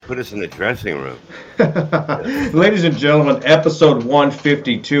put us in the dressing room. Ladies and gentlemen, episode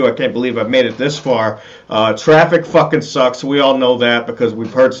 152. I can't believe I've made it this far. Traffic fucking sucks. We all know that because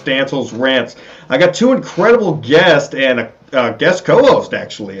we've heard Stansel's rants. I got two incredible guests and a guest co-host,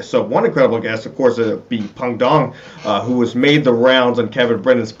 actually. So one incredible guest, of course, would be Peng Dong, who has made the rounds on Kevin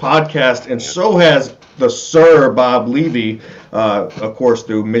Brennan's podcast, and so has the Sir Bob Levy, of course,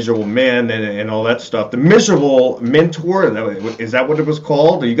 through Miserable Men and all that stuff. The Miserable Mentor, is that what it was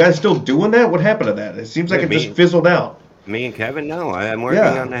called? Are you guys still doing that? What happened to that? It seems like it just fizzled out. Me and Kevin, no. I'm working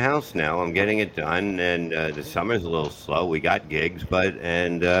on the house now. I'm getting it done, and the summer's a little slow. We got gigs,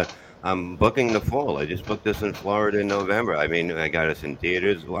 I'm booking the fall. I just booked us in Florida in November. I mean, I got us in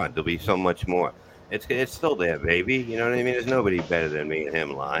theaters. There'll be so much more. It's still there, baby. You know what I mean? There's nobody better than me and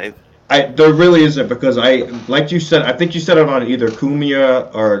him live. There really isn't, because like you said, I think you said it on either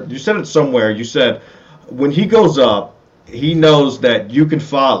Kumia or you said it somewhere. You said when he goes up, he knows that you can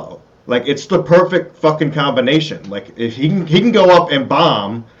follow. Like, it's the perfect fucking combination. Like, if he can go up and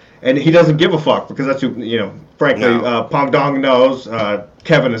bomb, and he doesn't give a fuck, because that's who, frankly, Peng Dong knows.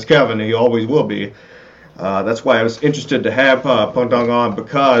 Kevin is Kevin, and he always will be. That's why I was interested to have Peng Dong on,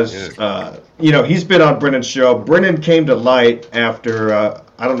 because he's been on Brennan's show. Brennan came to light after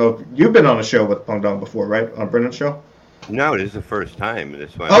I don't know if you've been on a show with Peng Dong before, right? On Brennan's show? No, this is the first time.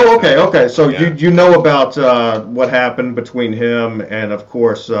 Okay. So you know about what happened between him and, of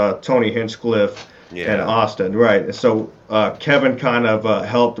course, Tony Hinchcliffe and Austin, right? So Kevin kind of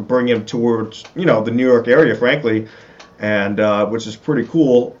helped bring him towards, the New York area, frankly, and which is pretty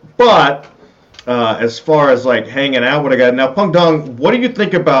cool. But as far as like hanging out with a guy, now Peng Dong, what do you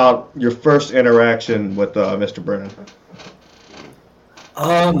think about your first interaction with Mr. Brennan?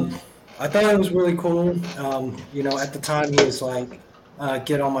 I thought it was really cool. At the time he was like,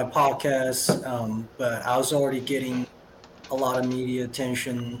 get on my podcast, but I was already getting a lot of media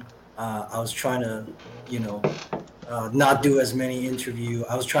attention. I was trying to, not do as many interviews.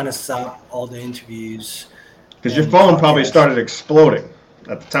 I was trying to stop all the interviews. Because your phone probably started exploding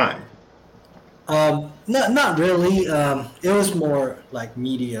at the time. Not really. It was more like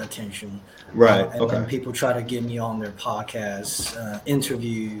media attention. Right. And then people try to get me on their podcasts,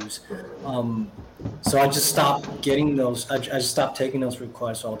 interviews. So I just stopped getting those. I just stopped taking those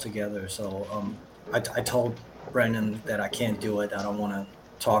requests altogether. So I told Brennan that I can't do it. I don't want to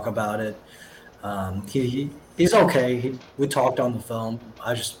talk about it. He's okay. We talked on the phone.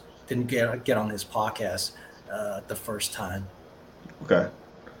 I just didn't get on his podcast the first time. Okay.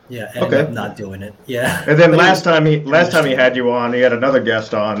 Yeah, ended up not doing it. Yeah. And then last time he had you on, he had another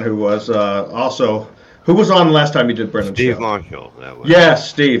guest on who was who was on last time he did Brennan's show? Steve Marshall. That was. Yes,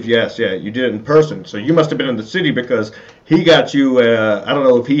 Steve. Yes, yeah. You did it in person, so you must have been in the city because he got you. I don't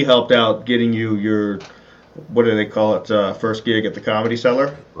know if he helped out getting you your, what do they call it? First gig at the Comedy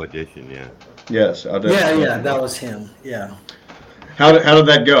Cellar. Audition, yeah. Yes. Yeah, that was him. Yeah. How did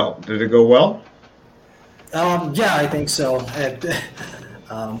that go? Did it go well? Yeah, I think so.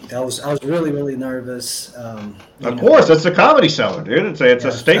 I was really, really nervous. Of course, that's the Comedy Cellar, dude. It's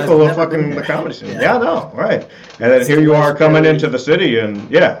a staple of fucking the comedy scene. Yeah, no, right. And then here you are coming into the city,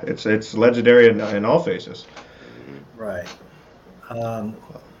 and it's legendary in all faces. Right.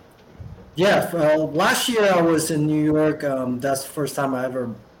 Last year I was in New York. That's the first time I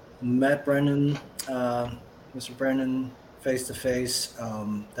ever met Brennan, Mr. Brennan, face to face.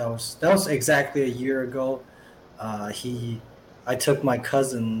 That was exactly a year ago. I took my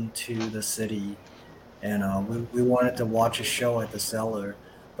cousin to the city, and we wanted to watch a show at the Cellar,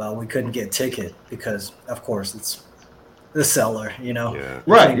 but we couldn't get a ticket because, of course, it's the Cellar, Yeah.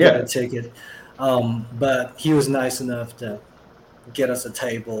 Right, yeah. Get a ticket. But he was nice enough to get us a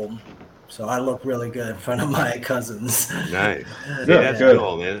table, so I look really good in front of my cousins. Nice. That's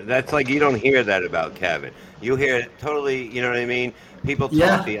cool, man. That's like, you don't hear that about Kevin. You hear it totally, you know what I mean? People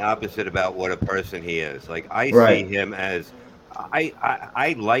talk the opposite about what a person he is. Like, I see him as...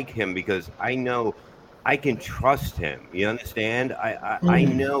 I like him because I know I can trust him. You understand? I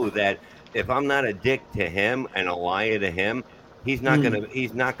know that if I'm not a dick to him and a liar to him, he's not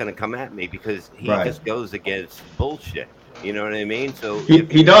gonna come at me because he just goes against bullshit. You know what I mean? So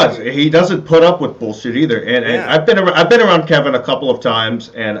he does. He doesn't put up with bullshit either. And I've been around Kevin a couple of times,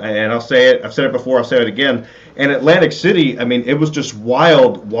 and I'll say it. I've said it before. I'll say it again. In Atlantic City, I mean, it was just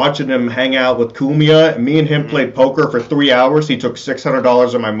wild watching him hang out with Kumia. Me and him played poker for 3 hours. He took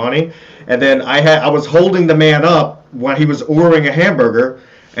 $600 of my money, and then I was holding the man up when he was ordering a hamburger,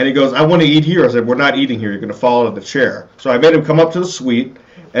 and he goes, "I want to eat here." I said, "We're not eating here. You're going to fall out of the chair." So I made him come up to the suite.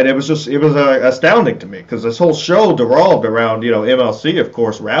 And it was astounding to me because this whole show revolved around, MLC, of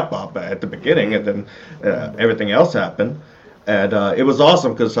course, wrap up at the beginning, and then everything else happened. And it was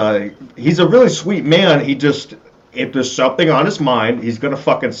awesome because he's a really sweet man. He just, if there's something on his mind, he's gonna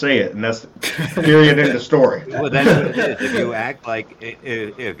fucking say it, and that's period in the story. Well, that's what it is. If you act like,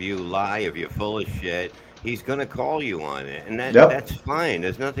 if you lie, if you're full of shit, he's gonna call you on it, and that's fine.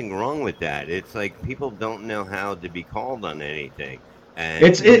 There's nothing wrong with that. It's like people don't know how to be called on anything. And,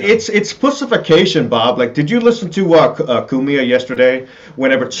 it's pussification, Bob. Like, did you listen to Cumia yesterday?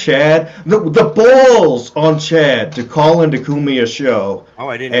 Whenever Chad, the balls on Chad to call into Cumia's show. Oh,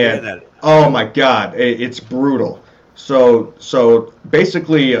 I didn't hear that. Oh my God, it's brutal. So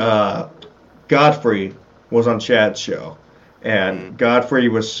basically, Godfrey was on Chad's show, and Godfrey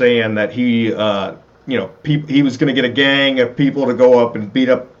was saying that he was going to get a gang of people to go up and beat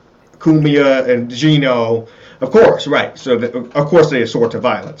up Cumia and Gino. Of course, right. So, of course, they resort to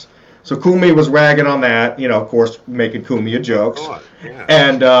violence. So Cumia was ragging on that, of course, making Cumia jokes. Oh,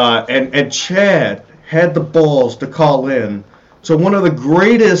 yeah. And Chad had the balls to call in to one of the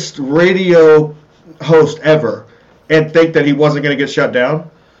greatest radio hosts ever and think that he wasn't going to get shut down.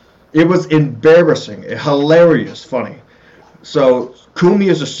 It was embarrassing, hilarious, funny. So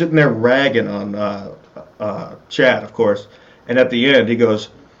Cumia's just sitting there ragging on Chad, of course. And at the end, he goes,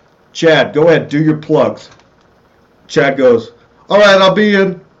 "Chad, go ahead, do your plugs." Chad goes, "All right, I'll be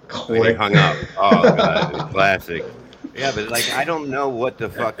in." Click. He hung up. Oh, God, classic. Yeah, but I don't know what the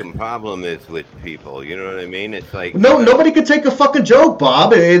fucking problem is with people. You know what I mean? It's like nobody can take a fucking joke,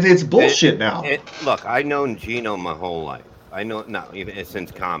 Bob. It's bullshit now. Look, I've known Gino my whole life. I know even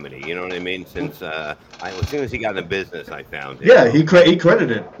since comedy. You know what I mean? Since as soon as he got in business, I found him. Yeah, he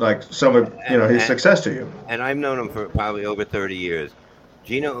credited some of his success to you. And I've known him for probably over 30 years.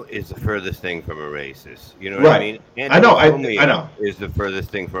 Gino is the furthest thing from a racist. You know what I mean? Anthony I know. Is the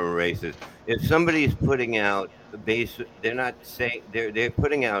furthest thing from a racist. If somebody's putting out they're not saying they're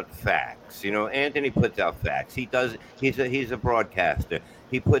putting out facts. Anthony puts out facts. He does. He's a broadcaster.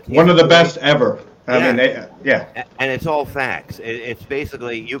 He puts one of the best ever. I mean, and it's all facts. It's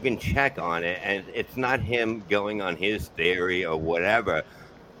basically you can check on it, and it's not him going on his theory or whatever.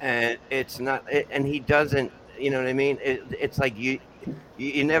 And it's not. And he doesn't. You know what I mean? It's like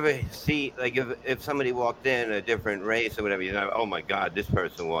you never see, like, if somebody walked in a different race or whatever, oh my God, this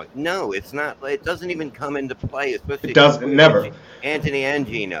person walked. No, it's not. It doesn't even come into play, especially. It doesn't, never. Anthony and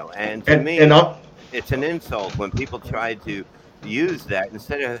Gino, and to me, it's an insult when people try to use that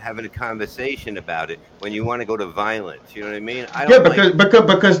instead of having a conversation about it when you want to go to violence. You know what I mean?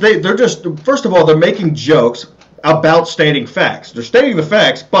 Because they're just, first of all, they're making jokes about stating facts. They're stating the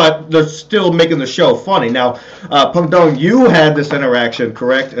facts, but they're still making the show funny. Now, Pungdong, you had this interaction,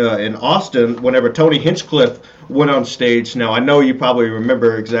 correct, in Austin whenever Tony Hinchcliffe went on stage. Now, I know you probably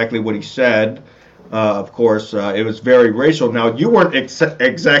remember exactly what he said. Of course, it was very racial. Now, you weren't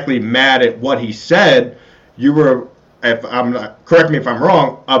exactly mad at what he said. You were, correct me if I'm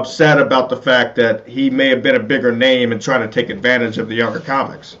wrong, upset about the fact that he may have been a bigger name and trying to take advantage of the younger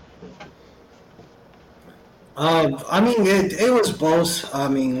comics. I mean, it was both. I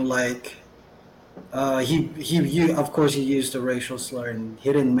mean, he of course he used a racial slur and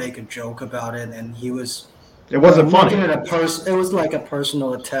he didn't make a joke about it, and he was. It wasn't funny. It was like a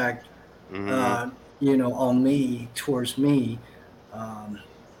personal attack, on me, towards me,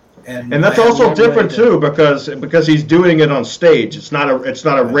 and that's also different too because he's doing it on stage. It's not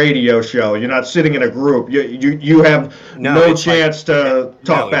a radio show. You're not sitting in a group. You have no chance to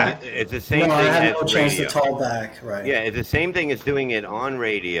talk back. It's the same thing. I have no radio. chance to talk back. Right. Yeah, it's the same thing as doing it on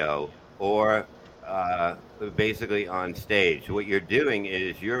radio or basically on stage. What you're doing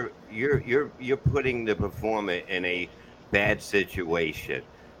is you're putting the performer in a bad situation,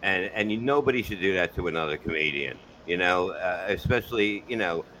 and nobody should do that to another comedian. Especially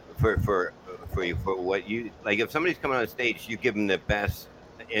for what you like. If somebody's coming on stage, you give them the best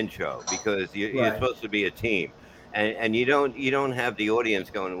intro because you're supposed to be a team, and you don't have the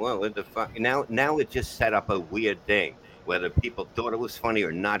audience going, "Whoa, what the fuck?" Now it just set up a weird thing. Whether people thought it was funny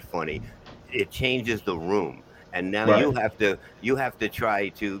or not funny, it changes the room, and now you have to try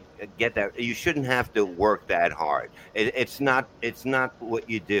to get that. You shouldn't have to work that hard. It's not what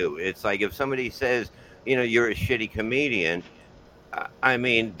you do. It's like if somebody says, you're a shitty comedian. I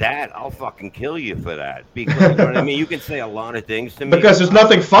mean, I'll fucking kill you for that. Because, you know what I mean? You can say a lot of things to me. Because there's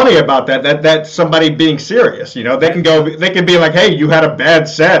nothing funny about that. That's somebody being serious. They can be like, hey, you had a bad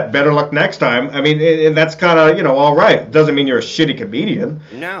set. Better luck next time. I mean, and that's kind of, all right. Doesn't mean you're a shitty comedian.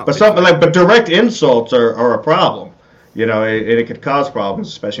 No. But direct insults are a problem. It could cause problems,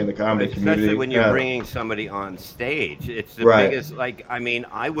 especially in the comedy community. Especially when you're bringing somebody on stage. It's the biggest,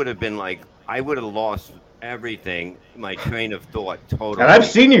 I would have lost everything, my train of thought totally. And I've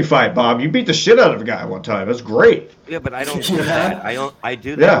seen you fight, Bob. You beat the shit out of a guy one time. That's great. Yeah, but I don't do that. I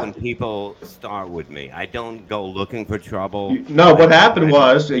do that when people start with me. I don't go looking for trouble. No, what happened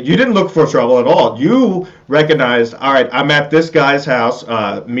was you didn't look for trouble at all. You recognized, all right, I'm at this guy's house,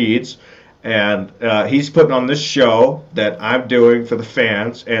 Meads, and he's putting on this show that I'm doing for the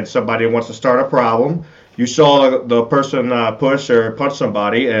fans, and somebody wants to start a problem. You saw the person push or punch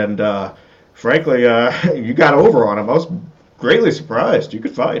somebody, and frankly, you got over on him. I was greatly surprised. You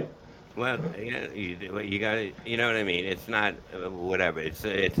could fight. Well, yeah, you got to, you know what I mean. It's not whatever. It's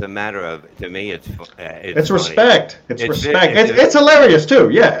a matter of, to me, it's respect. It's respect. It's hilarious too.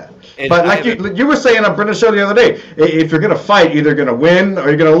 Yeah. But like you were saying on Brendan's show the other day, if you're gonna fight, either gonna win or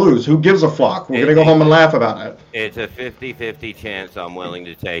you're gonna lose. Who gives a fuck? We're gonna go home and laugh about it. It's a 50-50 chance I'm willing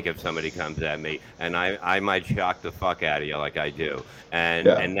to take if somebody comes at me, and I might shock the fuck out of you like I do,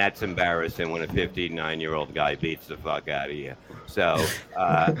 and that's embarrassing when a 59-year-old guy beats the fuck out of you. So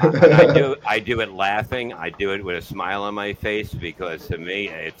I do it laughing. I do it with a smile on my face because to me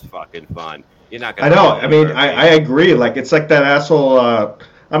it's fucking fun. You're not gonna. I know. I mean, I agree. Like it's like that asshole.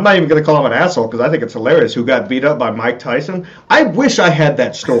 I'm not even going to call him an asshole because I think it's hilarious. Who got beat up by Mike Tyson? I wish I had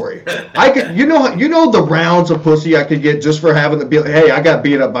that story. I could, you know the rounds of pussy I could get just for having to be like, hey, I got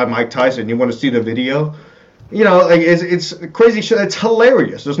beat up by Mike Tyson. You want to see the video? You know, like it's crazy shit. It's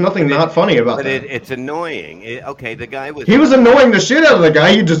hilarious. There's nothing not funny about that. But it's annoying. Okay, the guy was. He was annoying the shit out of the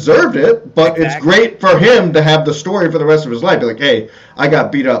guy. He deserved it. But It's great for him to have the story for the rest of his life. Be like, hey, I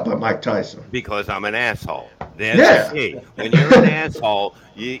got beat up by Mike Tyson. Because I'm an asshole. There's the key. When you're an asshole,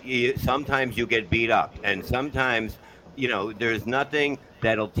 you sometimes you get beat up, and sometimes, there's nothing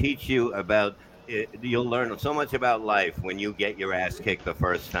that'll teach you about. You'll learn so much about life when you get your ass kicked the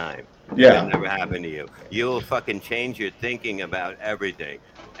first time. Yeah. It'll never happen to you. You'll fucking change your thinking about everything.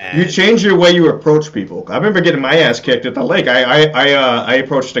 And you change your way you approach people. I remember getting my ass kicked at the lake. I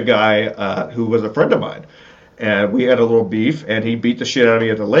approached a guy who was a friend of mine, and we had a little beef, and he beat the shit out of me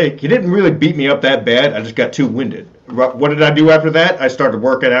at the lake. He didn't really beat me up that bad. I just got too winded. What did I do after that? I started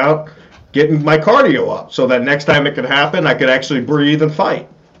working out, getting my cardio up, so that next time it could happen, I could actually breathe and fight.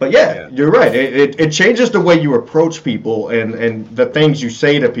 But yeah, you're right. It changes the way you approach people and the things you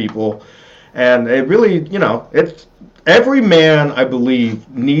say to people. And it really, it's every man, I believe,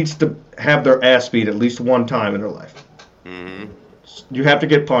 needs to have their ass beat at least one time in their life. Mm-hmm. You have to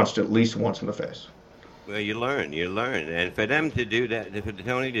get punched at least once in the face. Well, you learn. And for them to do that, for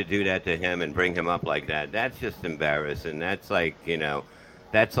Tony to do that to him and bring him up like that, that's just embarrassing. That's like,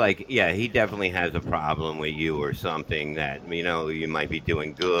 that's like, yeah, he definitely has a problem with you or something that, you might be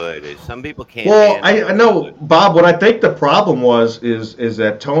doing good. Some people can't. Well, I know, Bob, what I think the problem is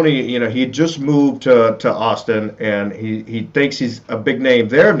that Tony, he just moved to Austin, and he thinks he's a big name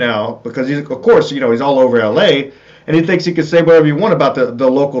there now because he's all over LA, and he thinks he can say whatever you want about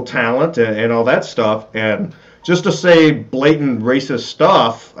the local talent and all that stuff. And just to say blatant racist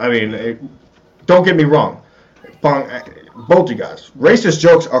stuff, I mean, don't get me wrong. Both you guys. Racist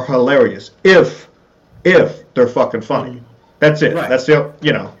jokes are hilarious if they're fucking funny. That's it. Right. That's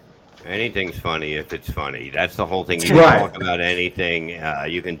the. Anything's funny if it's funny. That's the whole thing. You can talk about anything.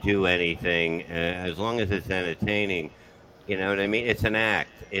 You can do anything as long as it's entertaining. You know what I mean? It's an act.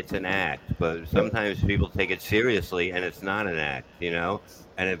 It's an act. But sometimes people take it seriously, and it's not an act.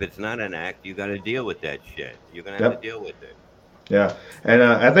 And if it's not an act, you got to deal with that shit. You're gonna have to deal with it. Yeah, and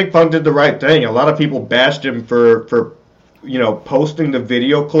I think Punk did the right thing. A lot of people bashed him for posting the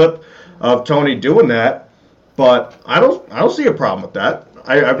video clip of Tony doing that, but I don't see a problem with that.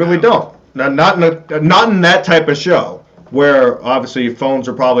 I really don't. Not in that type of show where obviously phones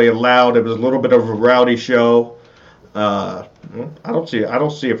are probably allowed. It was a little bit of a rowdy show. I don't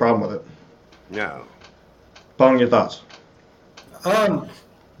see a problem with it. No. Punk, your thoughts?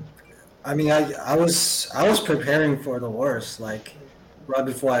 I mean, I was preparing for the worst. Like right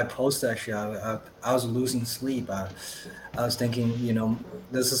before I post that shit, I was losing sleep. I was thinking,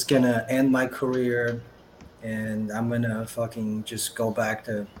 this is gonna end my career, and I'm gonna fucking just go back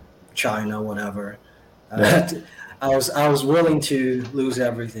to China, whatever. I was willing to lose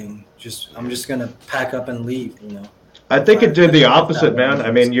everything. I'm just gonna pack up and leave. I think it did the opposite, man.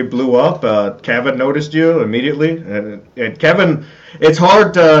 I mean, you blew up. Kevin noticed you immediately, and Kevin, it's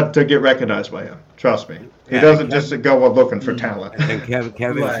hard to get recognized by him. Trust me. He doesn't just go looking for talent. And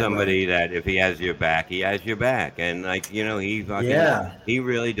Kevin's somebody that if he has your back, he has your back, and he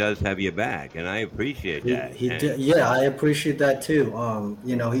really does have your back, and I appreciate that. He did. Yeah, I appreciate that too.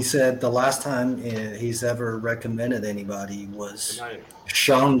 He said the last time he's ever recommended anybody was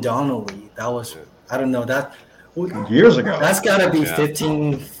Sean Donnelly. That was I don't know that. Years ago. That's got to be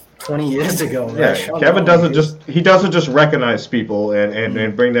 20 years ago. Right? Yeah, Kevin doesn't just recognize people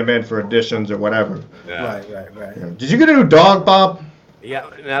and bring them in for additions or whatever. Yeah. Right. Yeah. Did you get a new dog, Bob? Yeah,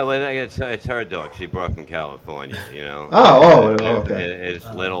 no, it's her dog. She brought from California, you know. Okay. It's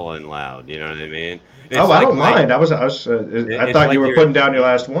little and loud, you know what I mean? It's I don't mind. I thought you were putting down your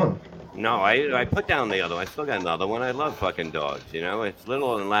last one. No, I put down the other one. I still got another one. I love fucking dogs, you know. It's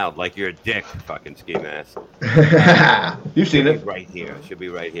little and loud, like your dick, fucking ski mask. You've seen it. Right here. Should be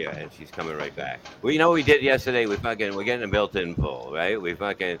right here, and she's coming right back. Well, you know what we did yesterday? We're getting a built-in pool, right? We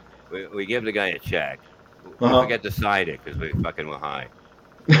give the guy a check. We forget to sign it because we fucking were high.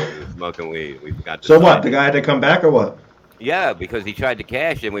 We were smoking weed. We forgot to So what? The guy had to come back or what? Yeah, because he tried to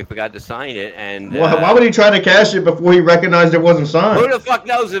cash it and we forgot to sign it. And why would he try to cash it before he recognized it wasn't signed? Who the fuck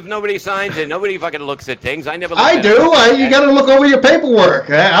knows if nobody signs it? Nobody fucking looks at things. I never. I do. You got to look over your paperwork.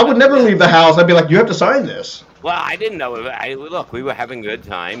 I would never leave the house. I'd be like, you have to sign this. Well, I didn't know. Look, we were having a good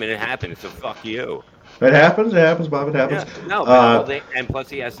time and it happened. So fuck you. It happens, Bob. It happens. Yeah, no, but and plus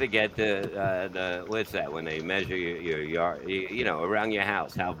he has to get the what's that when they measure your yard, you know, around your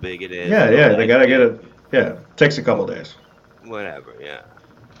house, how big it is. Yeah, they gotta get it. Yeah, it takes a couple days. Whatever, yeah.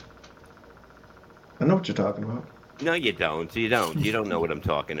 I know what you're talking about. No, you don't. You don't know what I'm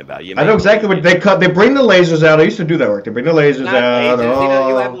talking about. I know exactly what they cut. They bring the lasers out. I used to do that work. They bring the lasers out. Lasers.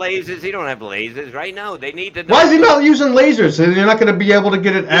 You have lasers. You don't have lasers right now. They need to know. Why is he not using lasers? You're not going to be able to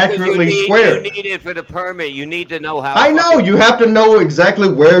get it accurately squared. You need it for the permit. You need to know how. I know. You have to know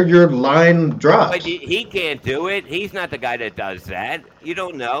exactly where your line drops. But he can't do it. He's not the guy that does that. You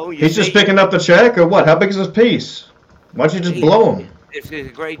don't know. He's just picking up the check or what? How big is this piece? Why don't you just blow him? It's a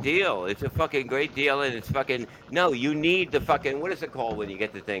great deal. It's a fucking great deal, and it's fucking... No, you need the fucking... What is it called when you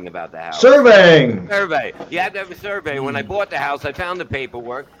get the thing about the house? Surveying! Survey. You have to have a survey. When I bought the house, I found the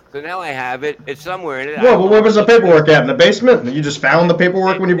paperwork, so now I have it. It's somewhere in it. Well, where was the paperwork at? In the basement? You just found the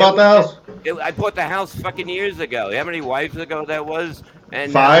paperwork when you bought the house? I bought the house fucking years ago. How many wives ago that was?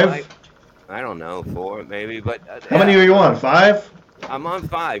 And 5? I don't know, 4 maybe, but... How many are you on? 5? I'm on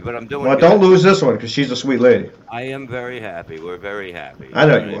 5, but I'm doing Well, good. don't lose this one, because she's a sweet lady. I am very happy. We're very happy. I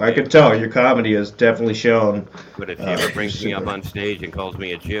know you. I could tell. Your comedy has definitely shown. But if she ever brings me up on stage and calls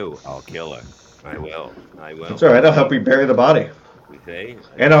me a Jew, I'll kill her. I will. It's all right. I'll help you bury the body. You see?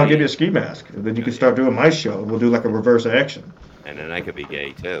 And I'll give you a ski mask. Then you can start doing my show. We'll do like a reverse action. And then I could be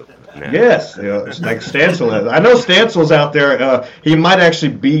gay, too. No. Yes. It's like Stancil is. I know Stancil's out there. He might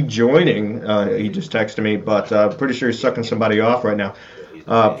actually be joining. He just texted me, but I'm pretty sure he's sucking somebody off right now.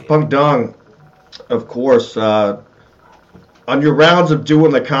 Punk Dong, of course, on your rounds of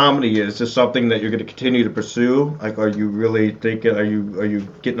doing the comedy, is this something that you're going to continue to pursue? Like, are you really thinking, are you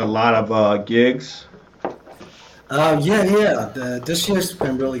getting a lot of gigs? This year's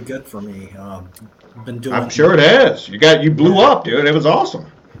been really good for me. Been doing. I'm sure it has. You blew up, dude. It was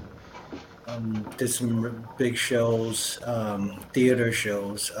awesome. Did some big shows, theater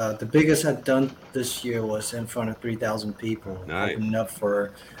shows. The biggest I've done this year was in front of 3,000 people. Nice. Opening up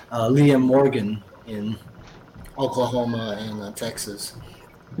for Liam Morgan in Oklahoma and Texas.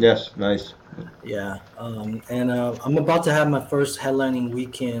 Yes, nice. Yeah, and I'm about to have my first headlining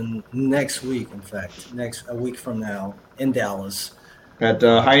weekend next week. In fact, a week from now in Dallas. At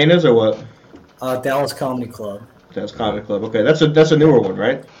Hyenas or what? Dallas Comedy Club. Dallas Comedy Club. Okay, that's a newer one,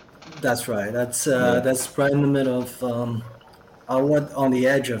 right? That's right. That's right in the middle of I went on the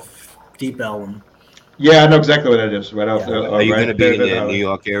edge of Deep Ellum. Yeah, I know exactly what that is. Right off. Are you going to be in the New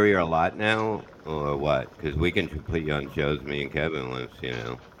York area a lot now, or what? Because we can put you on shows. Me and Kevin once, you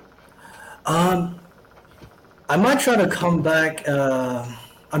know. I might try to come back. I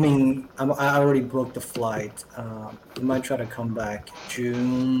already booked the flight. I might try to come back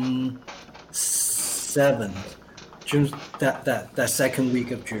June 7th. June that second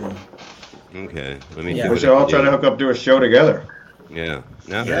week of June. Okay, we should all try to hook up, do a show together. Yeah,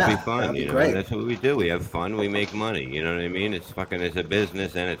 that'd be fun. That'd be you know, great. That's what we do. We have fun. We make money. You know what I mean? It's a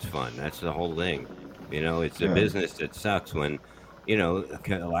business and it's fun. That's the whole thing. You know, it's a business that sucks when, you know,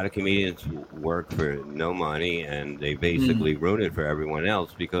 a lot of comedians work for no money and they basically ruin it for everyone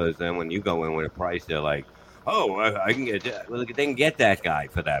else, because then when you go in with a price, they're like, oh, I can get that. Well, they can get that guy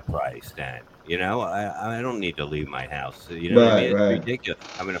for that price then. You know, I don't need to leave my house. You know what I mean? It's ridiculous.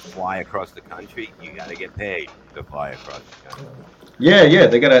 I'm going to fly across the country. You got to get paid to fly across the country. Yeah,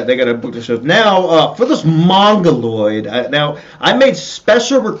 they gotta book the shows. Now, for this Mongoloid, I made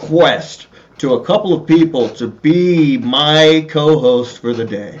special request to a couple of people to be my co-host for the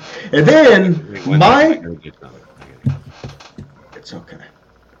day. And then it's okay.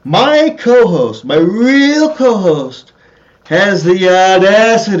 My co-host, my real co-host, has the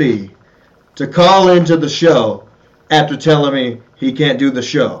audacity to call into the show after telling me he can't do the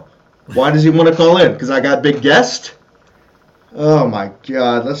show. Why does he want to call in? Because I got big guest? Oh my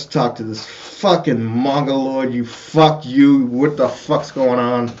God, let's talk to this fucking Mongoloid. You. What the fuck's going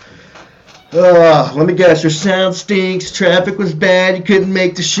on? Let me guess, your sound stinks, traffic was bad, you couldn't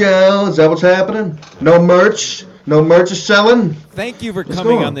make the show. Is that what's happening? No merch? No merch is selling? Thank you for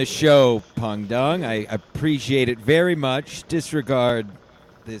coming on the show, Pung Dung. I appreciate it very much. Disregard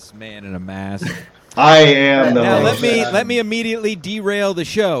this man in a mask. I am the Now let me immediately derail the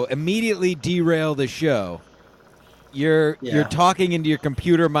show. You're talking into your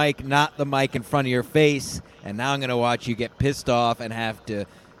computer mic, not the mic in front of your face, and now I'm gonna watch you get pissed off and have to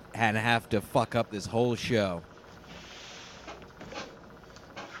fuck up this whole show.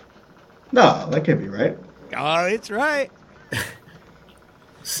 No, that can't be right. Oh, it's right.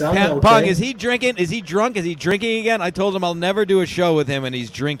 Okay. Pung, is he drinking? Is he drunk? Is he drinking again? I told him I'll never do a show with him, and he's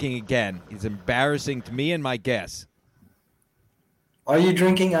drinking again. He's embarrassing to me and my guests. Are you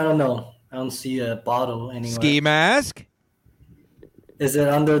drinking? I don't know. I don't see a bottle anywhere. Ski mask? Is it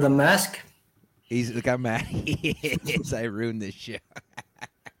under the mask? He's got mad. Yes, I ruined this show.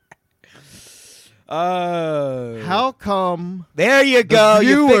 How come there you go.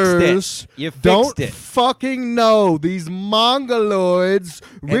 Viewers you fixed don't it. fucking know these Mongoloids.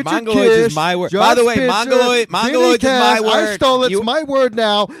 Richard Mongoloids Kish, is my word. Josh By the way, Spitzer, Mongoloids is my word. I stole it. It's my word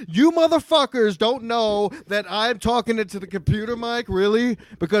now. You motherfuckers don't know that I'm talking into the computer mic, really?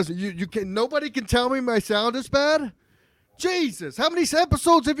 Because you can. Nobody can tell me my sound is bad. Jesus, how many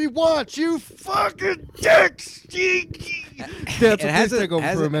episodes have you watched? You fucking dicks! Please take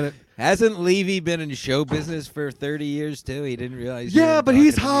over for a minute. Hasn't Levy been in show business for 30 years too? He didn't realize. Yeah, but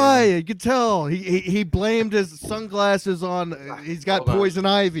he's high. You can tell. He blamed his sunglasses on. He's got poison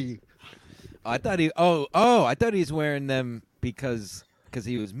ivy. I thought he. I thought he's wearing them because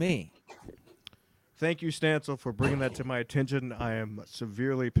he was me. Thank you, Stancil, for bringing that to my attention. I am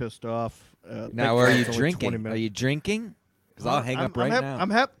severely pissed off. Now, are you drinking? Are you drinking? Because I'll hang up right now.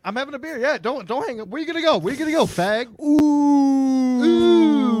 I'm having a beer. Yeah, don't hang up. Where you gonna go? Fag? Ooh.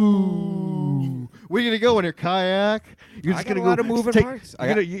 Where you gonna go in your kayak? You're just I got a lot of moving parts.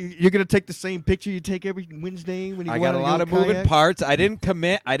 You're gonna take the same picture you take every Wednesday when you go out. I got a lot of moving parts. I didn't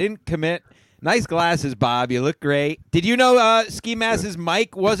commit. Nice glasses, Bob. You look great. Did you know Ski Mask's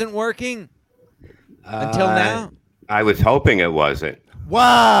mic wasn't working until now? I was hoping it wasn't.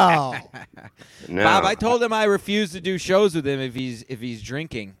 Wow. No. Bob, I told him I refuse to do shows with him if he's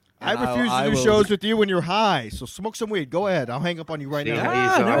drinking. I refuse to do shows with you when you're high. So smoke some weed. Go ahead. I'll hang up on you right now. Go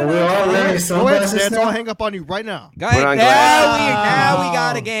ahead, Stan. I'll hang up on you right now. Go ahead.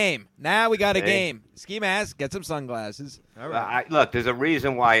 Now we got a game. Ski Mask, get some sunglasses. All right. Look, there's a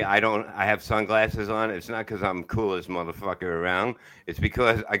reason why I have sunglasses on. It's not because I'm coolest motherfucker around. It's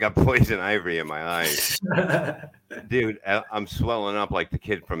because I got poison ivory in my eyes. Dude, I'm swelling up like the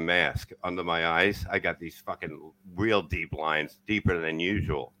kid from Mask under my eyes. I got these fucking real deep lines, deeper than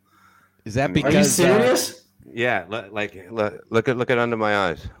usual. Is that because? Are you serious? Yeah, look at under my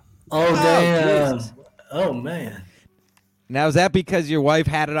eyes. Oh damn! Oh man! Now is that because your wife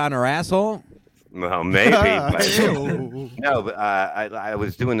had it on her asshole? Well, maybe. No, but I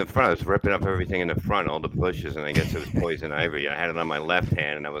was doing the front. I was ripping up everything in the front, all the bushes, and I guess it was poison ivy. I had it on my left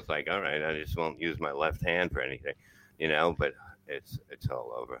hand, and I was like, all right, I just won't use my left hand for anything, but it's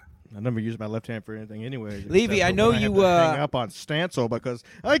all over. I never use my left hand for anything anyway. Levy, I know you hang up on Stancil because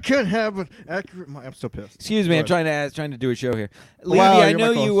I can't have an accurate. I'm so pissed. Excuse me, I'm trying to do a show here. Levy, wow,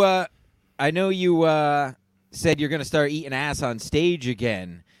 I know you said you're going to start eating ass on stage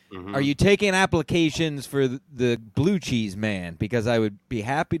again. Mm-hmm. Are you taking applications for the Blue Cheese Man? Because I would be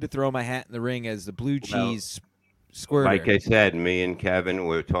happy to throw my hat in the ring as the Blue Cheese squirter. Like I said, me and Kevin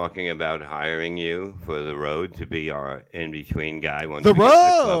were talking about hiring you for the road to be our in-between guy. The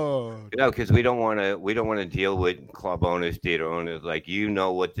road, because we don't want to deal with club owners, theater owners. Like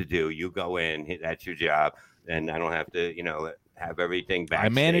what to do. You go in, that's your job, and I don't have to, have everything backstage.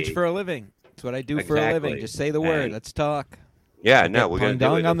 I manage for a living. That's what I do for a living. Just say the word. Let's talk. Yeah, no, we're going to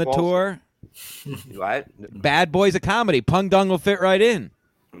do it on the tour. What? Bad Boys of Comedy. Pung Dung will fit right in.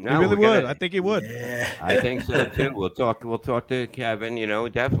 No, he really would. I think he would. Yeah. I think so too. We'll talk to Kevin.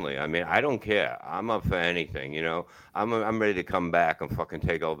 Definitely. I mean, I don't care. I'm up for anything. I'm ready to come back and fucking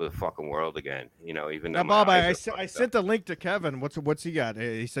take over the fucking world again. Even though Bob, I sent the link to Kevin. What's he got?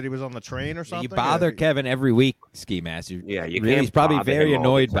 He said he was on the train or something. You bother Kevin every week, Ski Master. Yeah, He's probably very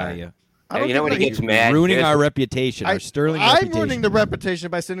annoyed by you. When he gets mad, ruining our reputation, our sterling reputation. I'm ruining the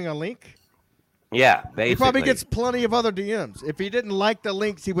reputation by sending a link. Yeah, basically. He probably gets plenty of other DMs. If he didn't like the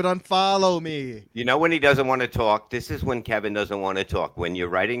links, he would unfollow me. You know when he doesn't want to talk? This is when Kevin doesn't want to talk. When you're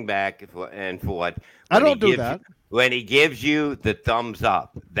writing back for what? I don't do that. When he gives you the thumbs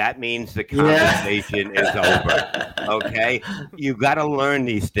up, that means the conversation is over. Okay? You got to learn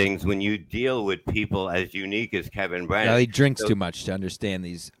these things when you deal with people as unique as Kevin Brennan. No, he drinks too much to understand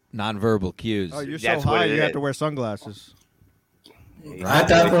these nonverbal cues. Oh, you're so high you have to wear sunglasses. I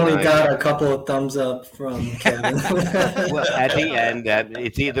definitely got a couple of thumbs up from Kevin. Well, at the end,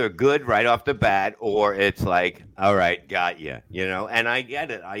 it's either good right off the bat, or it's like, all right, got you. You know, and I get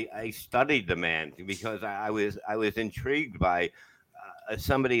it. I studied the man because I was intrigued by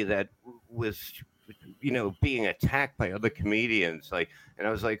somebody that was, being attacked by other comedians. Like, and I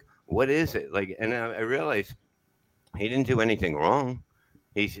was like, what is it? Like, and I realized he didn't do anything wrong.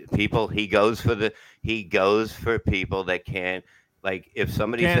 He goes for people that can't. Like if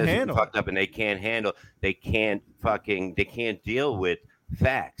somebody says it's fucked up and they can't deal with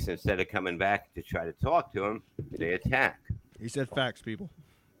facts. Instead of coming back to try to talk to him, they attack. He said facts, people.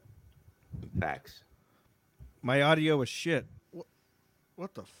 Facts. My audio is shit.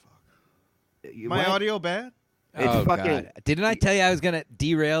 What the fuck? My audio bad? It's fucking. God. Didn't I tell you I was gonna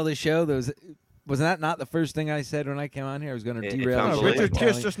derail the show? Wasn't that not the first thing I said when I came on here? I was going to derail. No, Richard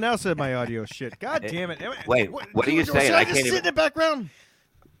Kiss just now said my audio shit. God damn it! Wait, what are you saying? I can't even sit in the background.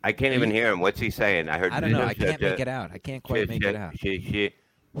 I can't even hear him. What's he saying? I don't know. I can't make it out. I can't quite make it out.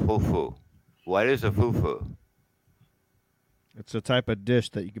 Fufu. What is a fufu? It's a type of dish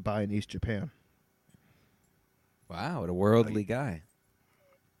that you can buy in East Japan. Wow, what a worldly guy.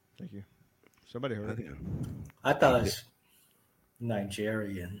 Thank you. Somebody heard it. I thought it was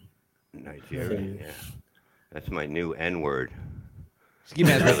Nigerian. Yeah. That's my new N-word. Excuse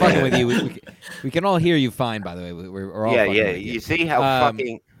me, we're fucking with you. We can all hear you fine, by the way. We're all fucking with you. You see how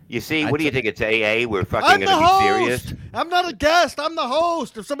fucking... You see, what do you think? It's AA? We're fucking going to be serious? I'm not a guest. I'm the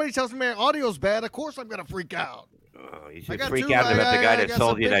host. If somebody tells me my audio's bad, of course I'm going to freak out. Oh, you should freak out about the guy that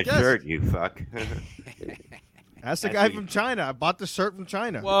sold you that shirt, you fuck. That's the guy from China. I bought the shirt from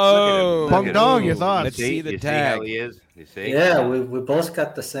China. Whoa. Peng Dong, you thought. Let's see the tag. See how he is? You see? Yeah, we both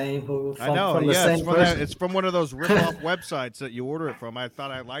got the same. I know. From the same person. It's from one of those rip-off websites that you order it from. I thought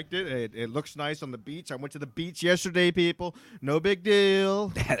I liked it. It looks nice on the beach. I went to the beach yesterday, people. No big deal.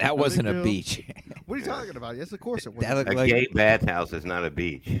 That wasn't a beach. What are you talking about? Yes, of course it was. A gay bathhouse is not a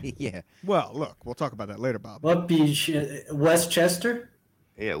beach. Yeah. Well, look, we'll talk about that later, Bob. What beach? Westchester?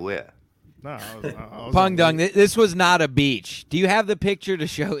 Yeah, where? No, I was Peng Dong, this was not a beach. Do you have the picture to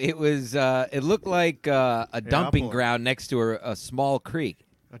show? It was. It looked like a dumping ground next to a small creek.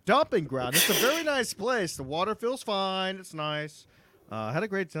 A dumping ground. It's a very nice place. The water feels fine. It's nice. Had a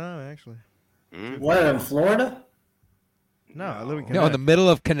great time, actually. What, in Florida? No, I live in Connecticut. No, in the middle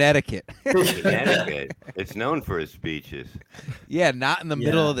of Connecticut. Connecticut. It's known for its beaches. Yeah, not in the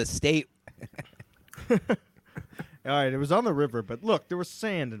middle of the state. All right, it was on the river, but look, there was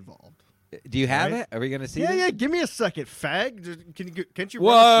sand involved. Do you have it? Are we going to see it? Yeah, give me a second, fag. Can't you Whoa!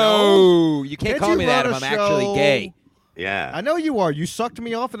 Run a show? You can't call me that if I'm actually gay. Yeah. I know you are. You sucked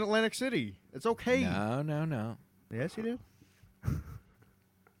me off in Atlantic City. It's okay. No. Yes, you did.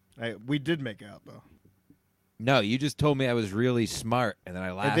 Hey, we did make out, though. No, you just told me I was really smart, and then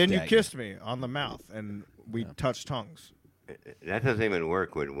I laughed And then at you kissed me on the mouth, and we touched tongues. That doesn't even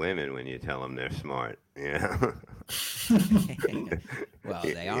work with women when you tell them they're smart. Yeah. Well,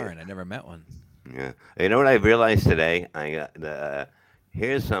 they aren't. I never met one. Yeah. You know what I realized today? I got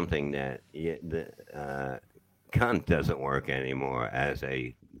here's something that cunt doesn't work anymore as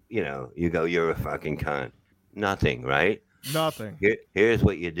a, you go, you're a fucking cunt. Nothing, right? Nothing. Here's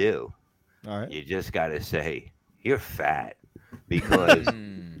what you do. All right. You just got to say, you're fat. Because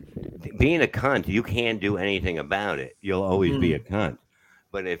being a cunt, you can't do anything about it. You'll always be a cunt.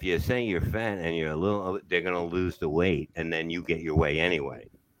 But if you say you're fat and you're they're going to lose the weight, and then you get your way anyway.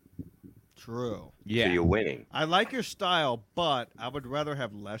 True. Yeah. So you're winning. I like your style, but I would rather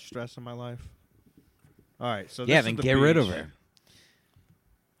have less stress in my life. All right. So this then is the get beach. rid of her.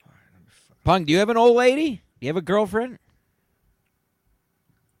 Pung, do you have an old lady? Do you have a girlfriend?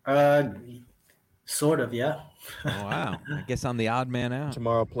 Sort of, yeah. Oh, wow. I guess I'm the odd man out.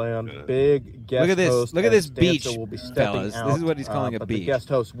 Tomorrow play on big guest Look at this. host. Look at this beach, will be fellas. out, This is what he's calling a but beach. The guest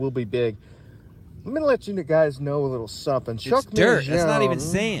host will be big. I'm going to let you guys know a little something. It's Chuck dirt. Mangione That's not even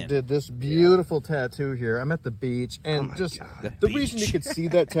sand. Did this beautiful tattoo here. I'm at the beach, and the reason you could see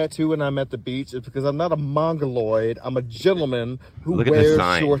that tattoo when I'm at the beach is because I'm not a mongoloid. I'm a gentleman who wears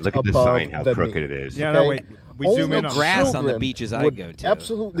shorts Look at the above sign, how the crooked knee. it is. Yeah, Okay? no, wait. We Only zoom in on grass on the children beaches I would go to.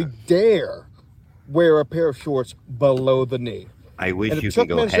 absolutely dare wear a pair of shorts below the knee. I wish you could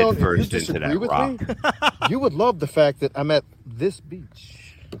go head first into that rock. You would love the fact that I'm at this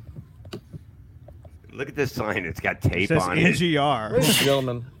beach. Look at this sign. It's got tape on it. NGR. Ladies and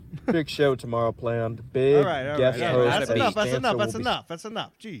gentlemen, big show tomorrow planned. Big guest host. That's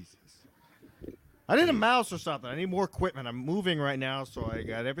enough. Jesus. I need a mouse or something. I need more equipment. I'm moving right now, so I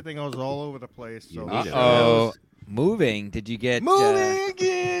got everything else all over the place. So moving? Did you get moving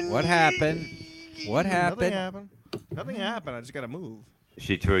again? What happened? Nothing happened. I just got to move.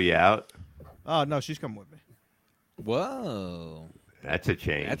 She threw you out? Oh no, she's coming with me. Whoa, that's a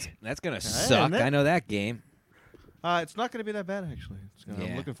change. That's gonna suck. I know that game. It's not going to be that bad, actually.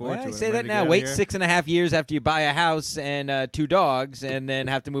 I'm looking forward to it. I say that now. Wait 6.5 years after you buy a house and 2 dogs, and then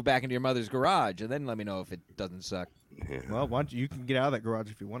have to move back into your mother's garage, and then let me know if it doesn't suck. Yeah. Well, you can get out of that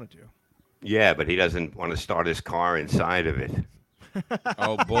garage if you wanted to. Yeah, but he doesn't want to start his car inside of it.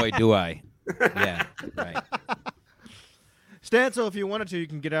 Oh boy, do I! Yeah, right. Stanso, if you wanted to, you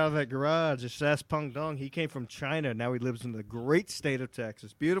can get out of that garage. It's Sass Pung Dong. He came from China. Now he lives in the great state of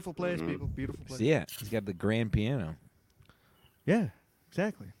Texas. Beautiful place, people. Beautiful place. Yeah, he's got the grand piano. Yeah,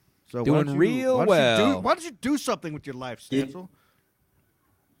 exactly. So doing real well. Why don't you do something with your life, Stancil?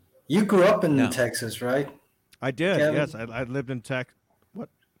 You grew up in Texas, right? I did. Kevin? Yes, I lived in Texas. What?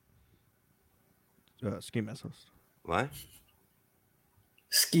 Ski Mask host. What?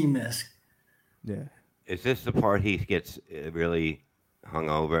 Ski Mask. Yeah. Is this the part he gets really hung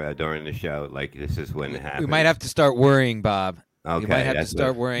over during the show? Like, this is when it happens? We might have to start worrying, Bob. Okay. You might have to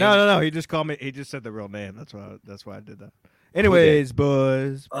start worrying. No. He just called me. He just said the real name. That's why I did that. Anyways,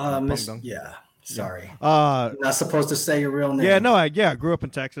 boys. Yeah. Sorry. You're not supposed to say your real name. Yeah, no, I grew up in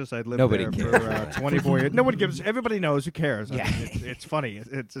Texas. I lived there for 24 years. Nobody gives. Everybody knows. Who cares? Yeah. I mean, it's funny.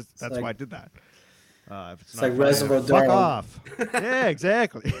 That's why I did that. If it's like Reservoir Dogs. Fuck off. Yeah,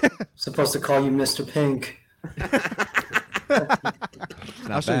 exactly. Supposed to call you Mr. Pink.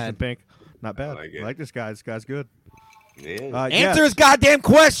 I'll show you some Pink. Not bad. I like this guy. This guy's good. Yeah. Answer his goddamn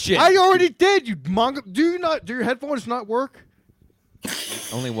question. I already did. You mongo. Do your headphones not work?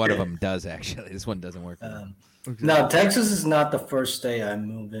 Only one of them does, actually. This one doesn't work. No, Texas is not the first state I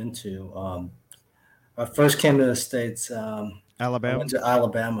moved into. I first came to the States. Alabama? I went to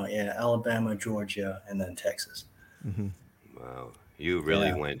Alabama, Alabama, Georgia, and then Texas. Mm-hmm. Wow. You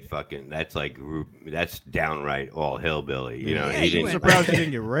really went fucking, that's downright all hillbilly. You know, I'm surprised you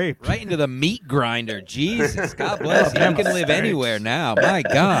didn't get raped. Right into the meat grinder. Jesus, God bless you. You can live anywhere now. My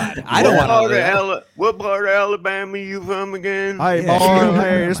God. I don't want to live. What part of Alabama you from again? Hey, boy,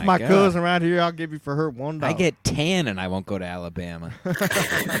 hey, this is my cousin right here. I'll give you for her $1. I get tan and I won't go to Alabama.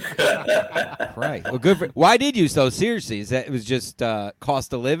 Right. Well, good for. Why did you so? Seriously, it was just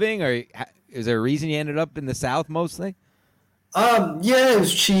cost of living, or is there a reason you ended up in the South mostly? Yeah, it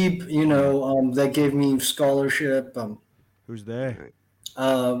was cheap. You know, they gave me scholarship. Who's they?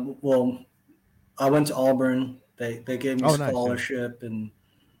 Well, I went to Auburn. They gave me scholarship, and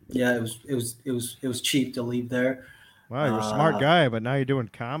it was cheap to leave there. Wow, you're a smart guy, but now you're doing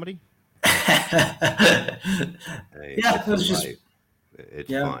comedy. It was just. It's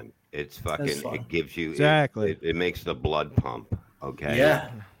fun. It's fucking. It gives you exactly. It makes the blood pump. Okay. Yeah.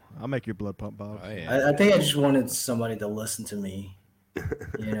 I'll make your blood pump, Bob. Oh, yeah. I think I just wanted somebody to listen to me.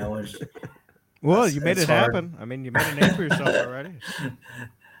 You know. Well, you made it happen. I mean, you made a name for yourself already.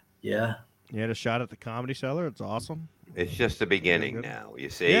 Yeah. You had a shot at the Comedy Cellar. It's awesome. It's just the beginning now. You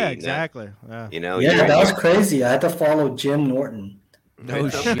see. Yeah, exactly. You know. Yeah, that was crazy. I had to follow Jim Norton. No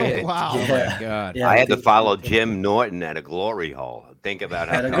shit. Wow. Yeah. Oh my God. Yeah, I had to follow Jim Norton at a glory hole. Think about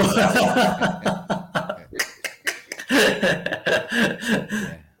how.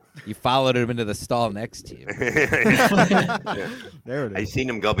 You followed him into the stall next to you. There it is. I seen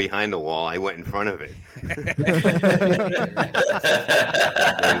him go behind the wall. I went in front of it.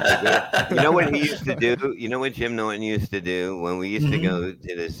 You know what he used to do? You know what Jim Norton used to do when we used to go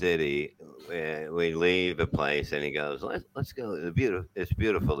to the city? We leave a place, and he goes, "Let's go. It's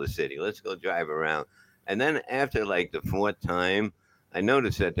beautiful, the city. Let's go drive around." And then after like the fourth time, I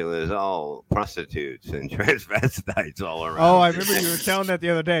noticed that there was all prostitutes and transvestites all around. Oh, I remember you were telling that the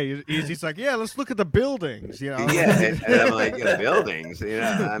other day. He's like, "Yeah, let's look at the buildings." You know? Yeah, and I'm like, buildings. You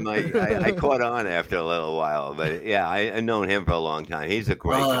know, I'm like, I caught on after a little while, but yeah, I've known him for a long time. He's a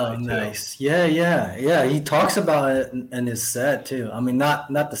great guy. Oh, nice. Yeah. He talks about it in his set too. I mean, not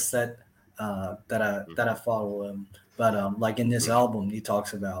the set that I follow him, but like in this album, he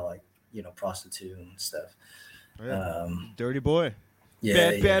talks about like prostitute and stuff. Yeah. Dirty boy.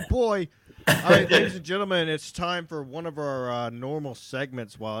 Yeah, bad boy. All right, ladies and gentlemen, it's time for one of our normal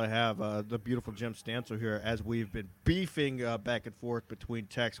segments while I have the beautiful Jim Stancil here as we've been beefing back and forth between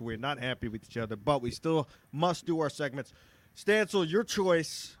texts. We're not happy with each other, but we still must do our segments. Stancil, your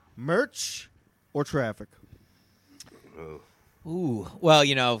choice: merch or traffic? Ooh, well,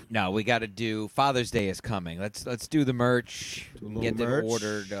 no, we got to do. Father's Day is coming. Let's do the merch. Get them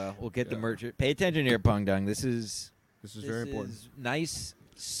ordered. We'll get the merch. Pay attention here, Pung Dung. This is very important. Nice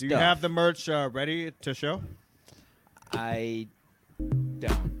stuff. Do you have the merch ready to show? I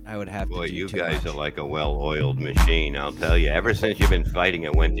don't. I would have to. Boy, do you too guys much. are like a well-oiled machine. I'll tell you. Ever since you've been fighting,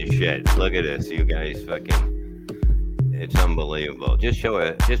 it went to shit. Look at this, you guys. It's unbelievable. Just show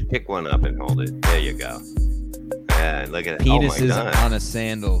it. Just pick one up and hold it. There you go. Yeah, look at it. Penises Oh my God. on a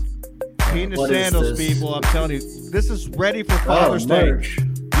sandal. Penis sandals, people. I'm telling you, this is ready for Father's Day. Merch. You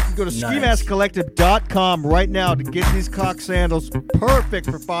can go to SkiMaskCollective.com right now to get these cock sandals. Perfect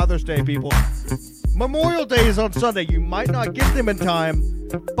for Father's Day, people. Memorial Day is on Sunday. You might not get them in time,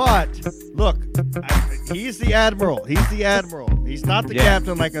 but look, he's the admiral. He's the admiral. He's not the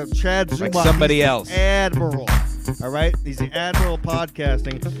captain like a Chad Zuma. Like somebody He's else. The admiral. All right? He's the admiral of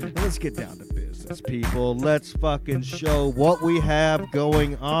podcasting. And let's get down to business, people. Let's fucking show what we have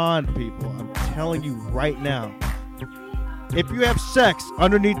going on, people. I'm telling you right now. If you have sex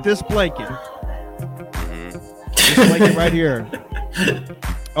underneath this blanket, this blanket right here.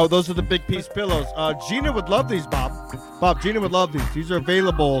 Oh, those are the big piece pillows. Gina would love these, Bob. Gina would love these. These are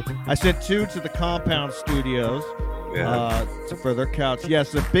available. I sent 2 to the Compound Studios for their couch.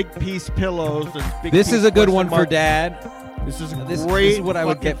 Yes, the big piece pillows. This is a good one for Dad. This is This is great. what I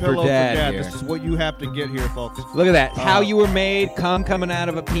would get for pillow Dad here. This is what you have to get here, folks. Look at that. How you were made, cum coming out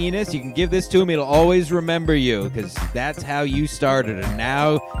of a penis. You can give this to him. He'll always remember you because that's how you started. And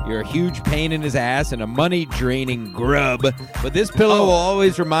now you're a huge pain in his ass and a money-draining grub. But this pillow will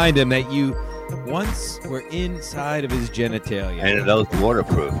always remind him that you once were inside of his genitalia. And those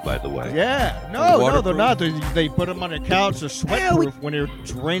waterproof, by the way. Yeah. No, they're not. They put them on your couch. They're sweat-proof when you're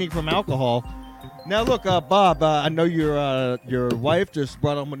draining from alcohol. Now look, Bob. I know your wife just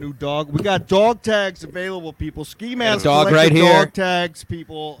brought home a new dog. We got dog tags available, people. Ski Mask dog right here. Dog tags,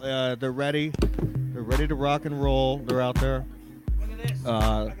 people. They're ready. They're ready to rock and roll. They're out there. Look at this.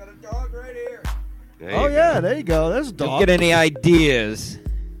 I got a dog right here. There you go. There's a dog. Don't get any ideas.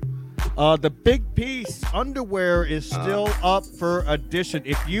 The big piece underwear is still up for addition.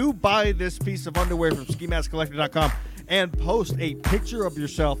 If you buy this piece of underwear from SkiMaskCollector.com and post a picture of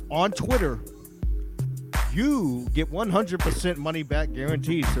yourself on Twitter, you get 100% money back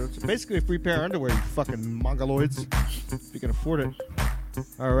guaranteed. So it's basically a free pair of underwear, you fucking mongoloids, if you can afford it.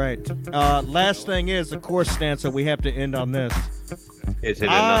 All right. Last thing is, of course, Stanza, we have to end on this. Is it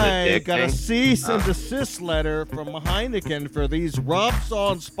another dick got thing? a cease and desist letter from Heineken for these Rob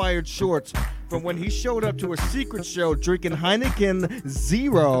Saul inspired shorts from when he showed up to a secret show drinking Heineken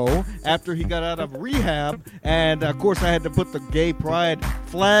Zero after he got out of rehab. And of course, I had to put the gay pride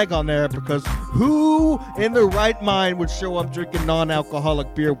flag on there because who in their right mind would show up drinking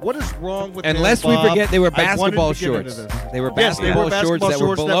non-alcoholic beer? What is wrong with Unless them, we Bob? forget they were I wanted basketball to get into shorts. this. They were Yes, basketball shorts that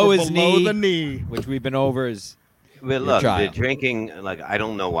were below his the knee. which we've been over as But look, the child. drinking, I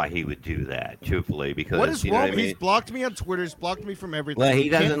don't know why he would do that, truthfully, because, What is you know wrong? what I mean? He's blocked me on Twitter. He's blocked me from everything. Well, he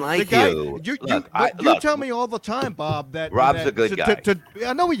doesn't can't- like the guy- you. You Look, tell me all the time, Bob, that Rob's that a good guy.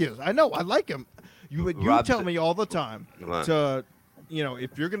 I know he is. I know. I like him. You Rob's tell a- me all the time What? to,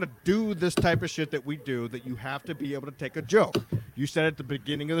 if you're gonna do this type of shit that we do, that you have to be able to take a joke. You said at the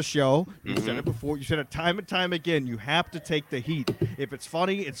beginning of the show. You said it before. You said it time and time again. You have to take the heat. If it's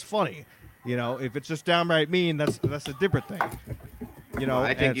funny, it's funny. If it's just downright mean, that's a different thing.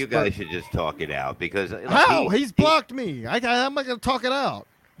 I think you guys should just talk it out because how? He's blocked me. I'm not going to talk it out.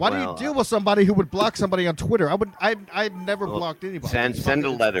 Why do you deal with somebody who would block somebody on Twitter? I've never blocked anybody. Send a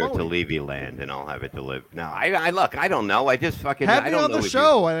letter to Levy Land and I'll have it delivered. No, I look. I don't know. I just fucking have I me don't on know the if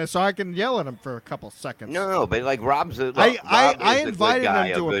show so I can yell at him for a couple seconds. No, but Rob's a. Look, I invited guy,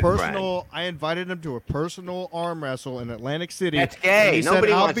 him to a a good personal. I invited him to a personal arm wrestle in Atlantic City. That's gay. He said,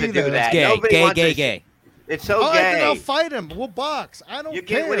 Nobody "I'll wants be to do there." that. gay, Nobody gay, wants gay, to- gay. It's so All right, then gay. I'll fight him. We'll box. I don't You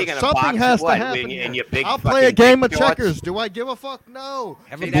care. can't- what are you gonna Something box? has What, to happen. in your big I'll play a fucking game of big shorts? checkers. Do I give a fuck? No.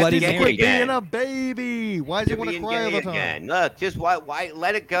 Have a See, bloody that's Quit Mary. gay being again. a baby. Why does he You're want to being cry all gay the time? again. Look, just why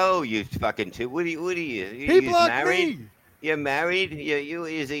let it go, you fucking two. What are you? He You blocked married? me. You're married?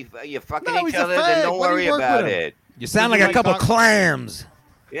 You're fucking No, each he's a other? fag. Then don't Why do worry you work about with him? it. You sound Would like you a couple like clams.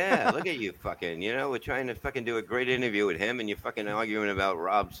 Yeah, look at you fucking. We're trying to fucking do a great interview with him, and you're fucking arguing about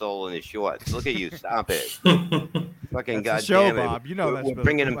Rob Soul and his shorts. Look at you. Stop it. Fucking That's the show, goddamn it. Bob. You know that's we're the-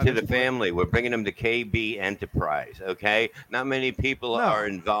 bringing him to the that's- family. We're bringing him to KB Enterprise, okay? Not many people No. are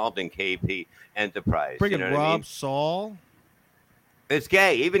involved in KB Enterprise. Bringing you know what I Rob mean? Saul. It's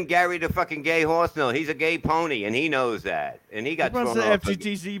gay. Even Gary the fucking gay horse knows he's a gay pony, and he knows that. And he got thrown off. The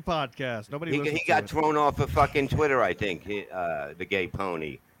FGTZ podcast. Nobody. He got thrown off of fucking Twitter, I think. The gay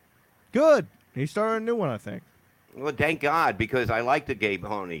pony. Good. He started a new one, I think. Well, thank God, because I like the gay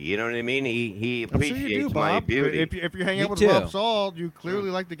pony. You know what I mean? He appreciates my beauty. If you hang out with Rob Saul, you clearly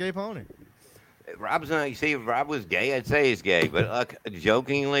like the gay pony. Rob's not. You see, if Rob was gay, I'd say he's gay. But look,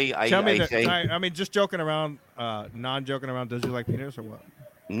 jokingly, I say. I mean, just joking around, non-joking around. Does he like penis or what?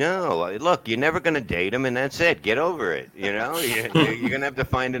 No, look, you're never gonna date him, and that's it. Get over it. You know, you're gonna have to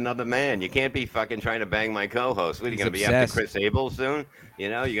find another man. You can't be fucking trying to bang my co-host. What, are you gonna be after Chris Abel soon? You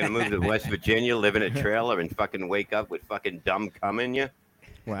know, you're gonna move to West Virginia, live in a trailer, and fucking wake up with fucking dumb cum in you.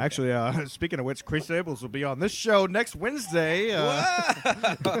 Well, actually, speaking of which, Chris Abels will be on this show next Wednesday.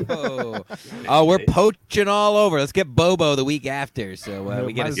 Oh, we're poaching all over. Let's get Bobo the week after. So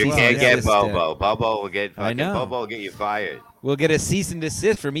we get a cease and desist. You can't get Bobo. Bobo will get fucking. Bobo will get you fired. We'll get a cease and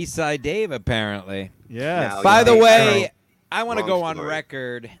desist from Eastside Dave, apparently. Yes. By the way, I want to go on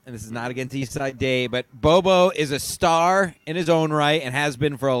record, and this is not against Eastside Dave, but Bobo is a star in his own right and has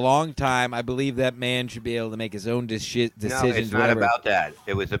been for a long time. I believe that man should be able to make his own decisions. No, it's not about that.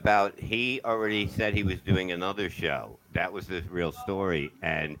 It was about he already said he was doing another show. That was the real story,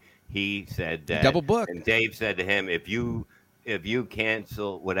 and he said that. Double book. And Dave said to him, if you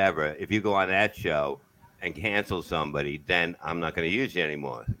cancel whatever, if you go on that show and cancel somebody, then I'm not going to use you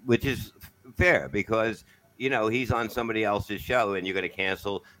anymore, which is fair because – you know, he's on somebody else's show, and you're going to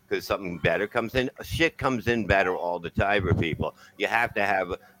cancel because something better comes in. Shit comes in better all the time for people. You have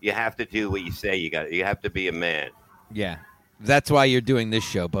to do what you say. You have to be a man. Yeah, that's why you're doing this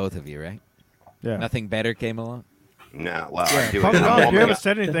show, both of you, right? Yeah. Nothing better came along. No, well, you haven't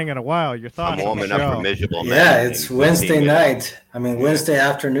said anything in a while. Your thoughts? I'm warming up for Miserable Man. Yeah, it's Wednesday night. I mean, Wednesday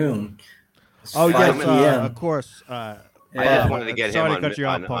afternoon. Of course. I just wanted to get him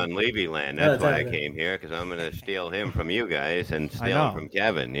on Levy Land. That's why I came here, because I'm going to steal him from you guys and steal him from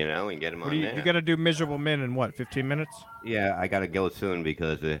Kevin, you know, and get him on there. You got to do Miserable Men in what, 15 minutes? Yeah, I got to go soon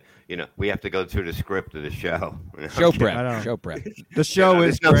because, you know, we have to go through the script of the show. Show prep. The show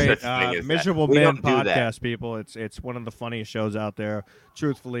is great. Miserable Men podcast, people. It's one of the funniest shows out there.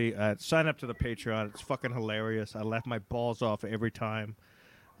 Truthfully, sign up to the Patreon. It's fucking hilarious. I laugh my balls off every time.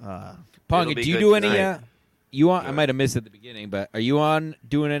 Pong, do you do any... I might have missed at the beginning, but are you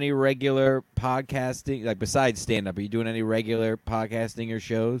doing any regular podcasting, like besides stand-up? Are you doing any regular podcasting or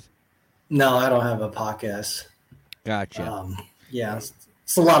shows? No, I don't have a podcast. Gotcha. Yeah,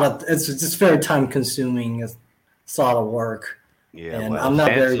 it's a lot of. It's just very time-consuming. It's a lot of work. Yeah, and I'm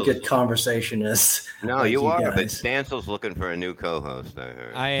not very good conversationist. No, like you are. But Stansel's looking for a new co-host. I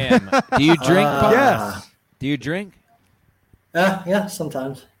heard. I am. Do you drink? Yes. Do you drink? Yeah,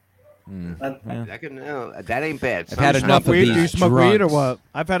 sometimes. That ain't bad. I've had enough of these. Do you smoke weed or what?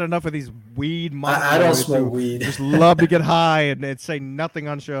 I've had enough of these weed. I don't smoke weed. Just love to get high and say nothing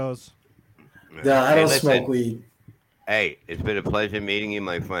on shows. Yeah, I don't smoke weed. Hey, it's been a pleasure meeting you,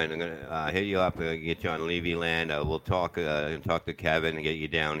 my friend. I'm gonna hit you up and get you on Levy Land. We'll talk to Kevin and get you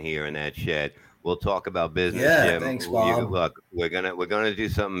down here in that shed. We'll talk about business. Yeah, thanks, Bob. Look, we're gonna do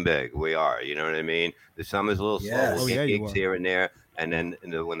something big. We are. You know what I mean? The summer's a little slow. We'll get gigs here and there. And then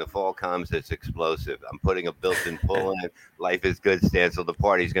when the fall comes, it's explosive. I'm putting a built-in pool in. Life is good, Stan. So the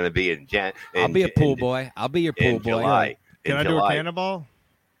party's going to be in I'll be a pool boy. I'll be your pool boy. July. Can I do a cannonball?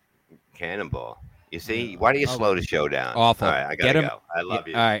 Cannonball. You see? Why do you slow the show down? Awful. All right, I got to go. I love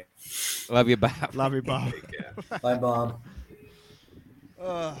you. All right. Love you, Bob. Love you, Bob. Bye, Bob.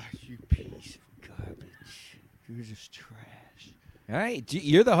 You piece of garbage. You're just trash. All right,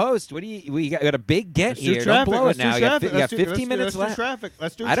 you're the host. What do you? We got a big get Let's here. Do don't blow Let's it now. You got 15 minutes left.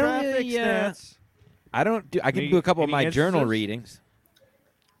 Let's do traffic stats. I don't do. I can do a couple of my journal readings.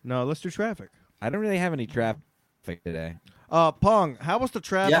 No, let's do traffic. I don't really have any traffic today. Pong, how was the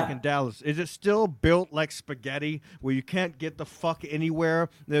traffic in Dallas? Is it still built like spaghetti where you can't get the fuck anywhere?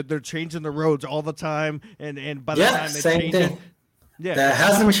 They're changing the roads all the time, and by the time they change it. Yeah, that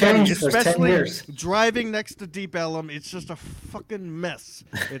hasn't changed for 10 years. Driving next to Deep Ellum, it's just a fucking mess.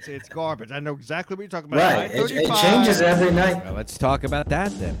 It's garbage. I know exactly what you're talking about. Right, it changes every night. Well, let's talk about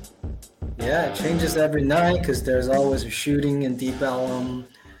that then. Yeah, it changes every night because there's always a shooting in Deep Ellum.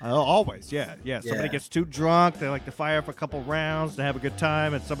 Always, yeah. Somebody gets too drunk, they like to fire up a couple rounds to have a good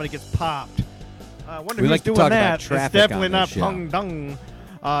time, and somebody gets popped. I wonder who's doing that. It's definitely not Pong Dung.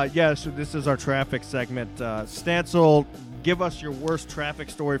 So this is our traffic segment. Stancil, give us your worst traffic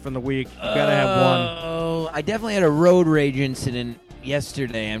story from the week. You gotta have one. Oh, I definitely had a road rage incident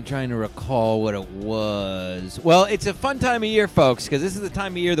yesterday. I'm trying to recall what it was. Well, it's a fun time of year, folks, because this is the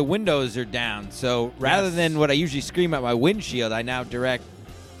time of year the windows are down. So rather than what I usually scream at my windshield, I now direct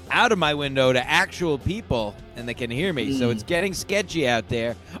out of my window to actual people, and they can hear me. So it's getting sketchy out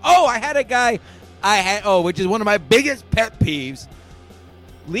there. Oh, I had a guy, which is one of my biggest pet peeves,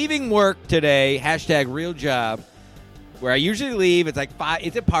 leaving work today, #real job, where I usually leave. It's like 5,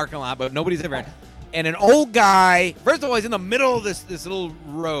 it's a parking lot, but nobody's ever. And an old guy, first of all, he's in the middle of this little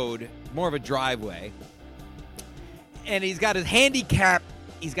road, more of a driveway. And he's got his handicap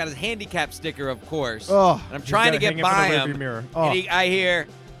sticker, of course. Oh, and I'm trying to get by him. And I hear,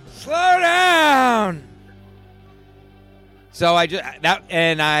 "Slow down." So I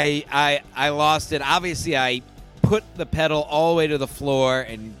lost it. Obviously, I put the pedal all the way to the floor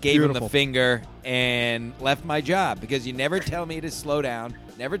and gave him the finger and left my job, because you never tell me to slow down,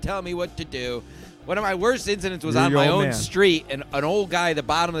 never tell me what to do. One of my worst incidents was on my own street, and an old guy at the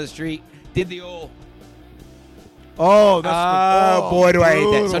bottom of the street did the old. Oh, boy, do I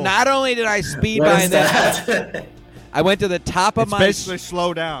hate that. So not only did I speed by that, I went to the top of my. Basically,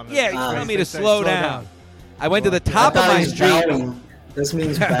 slow down. Yeah, you told me to slow down. I went to the top of my street. This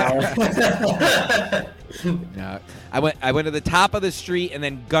means bow. No, I went to the top of the street and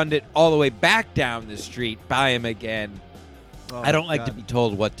then gunned it all the way back down the street by him again. I don't like to be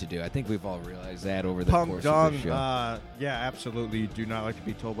told what to do. I think we've all realized that over the course of the show. Yeah, absolutely. Do not like to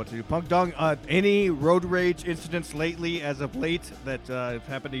be told what to do. Punk Dong, any road rage incidents lately, as of late, that have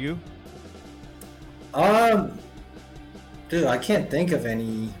happened to you? Dude, I can't think of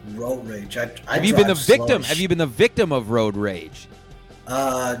any road rage. Have you been the victim? Have you been the victim of road rage?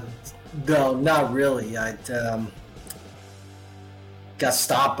 No, not really. I got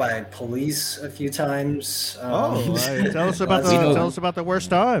stopped by police a few times. Tell us about the worst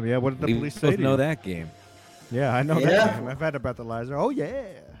time. Yeah, what did the police say to you? We know that game. Yeah, I know that game. I've had a breathalyzer. Oh yeah.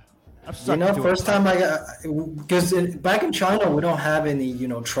 First time I got, because back in China we don't have any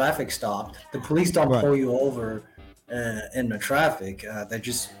traffic stop. The police don't pull you over in the traffic. They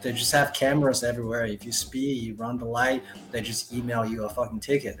just have cameras everywhere. If you speed, you run the light, they just email you a fucking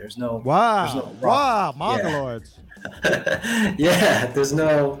ticket. There's no Mongoloids. Yeah, there's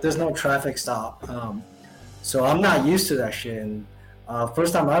no traffic stop. So I'm not used to that shit. And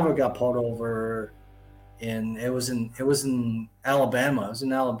first time I ever got pulled over, and it was in Alabama. It was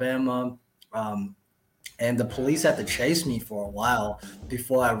in Alabama, and the police had to chase me for a while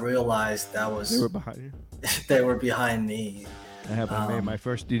before I realized that was they were behind you. They were behind me. I haven't made my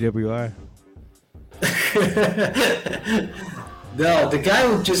first DWI. No, the guy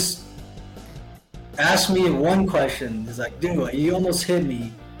would just ask me one question. He's like, "Dude, you almost hit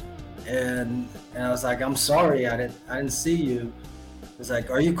me," and I was like, "I'm sorry, I didn't see you." He's like,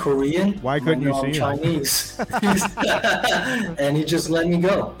 "Are you Korean?" Why couldn't you see him? Chinese. And he just let me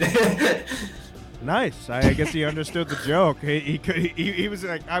go. Nice. I guess he understood the joke. He was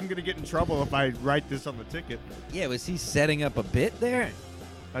like, "I'm gonna get in trouble if I write this on the ticket." Yeah, was he setting up a bit there?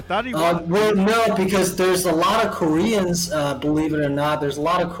 I thought he was. Well, no, because there's a lot of Koreans. Believe it or not, there's a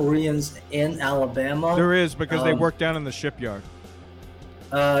lot of Koreans in Alabama. There is, because they work down in the shipyard.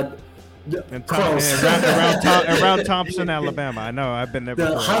 Close. Around Thompson, Alabama. I know. I've been there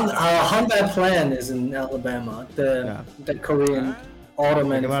before. Hyundai Plant is in Alabama. The Korean auto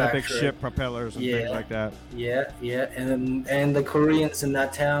manufacturer. A lot of big ship propellers and things like that. Yeah, and the Koreans in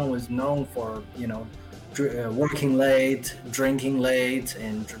that town was known for working late, drinking late,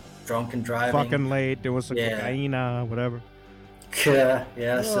 and drunken driving. Fucking late. There was some cocaine, whatever. Yeah.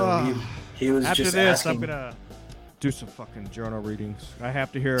 So he was after just this, asking. I'm gonna do some fucking journal readings. I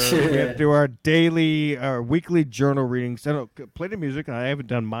have to hear. We have to do our daily, weekly journal readings. I don't play the music. And I haven't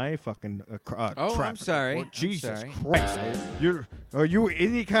done my fucking trap. I'm sorry. Oh, Jesus Christ! Are you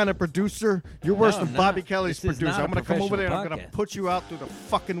any kind of producer? You're worse than Bobby Kelly's producer. I'm gonna come over there and I'm gonna put you out through the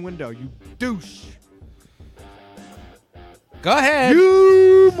fucking window. You douche. Go ahead.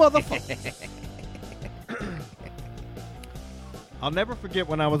 You motherfucker. I'll never forget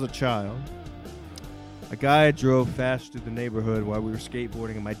when I was a child. A guy drove fast through the neighborhood while we were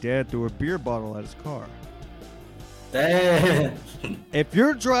skateboarding, and my dad threw a beer bottle at his car. Damn. If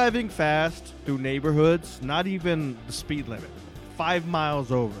you're driving fast through neighborhoods, not even the speed limit, 5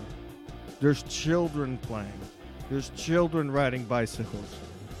 miles over, there's children playing. There's children riding bicycles.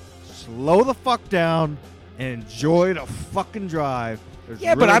 Slow the fuck down and enjoy the fucking drive. There's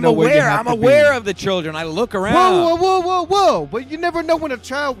but I'm aware. I'm aware of the children. I look around. Whoa! But you never know when a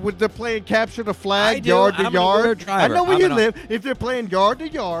child, they're playing capture the flag, yard to yard. I know where you live. If they're playing yard to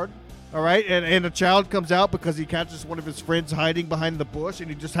yard, All right, and a child comes out because he catches one of his friends hiding behind the bush, and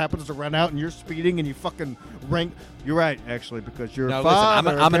he just happens to run out, and you're speeding, and you fucking rank. You're right, actually, because you're a father.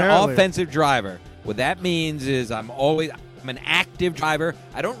 Listen, I'm an offensive driver. What that means is I'm an active driver.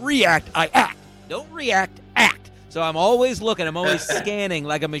 I don't react, I act. Don't react, act. So I'm always looking. I'm always scanning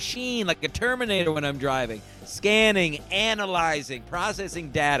like a machine, like a Terminator when I'm driving. Scanning, analyzing,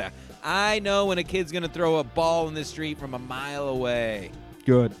 processing data. I know when a kid's going to throw a ball in the street from a mile away.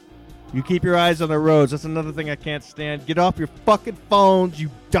 Good. You keep your eyes on the roads. That's another thing I can't stand. Get off your fucking phones, you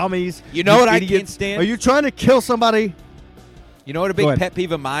dummies. You know what idiots. I can't stand? Are you trying to kill somebody? You know what a big pet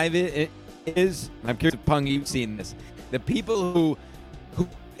peeve of mine is? I'm curious if Pung, you've seen this. The people who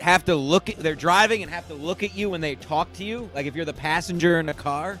have to they're driving and have to look at you when they talk to you, like if you're the passenger in a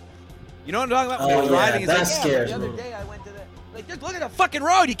car. You know what I'm talking about? When they're driving, that scares the other day I went to just look at the fucking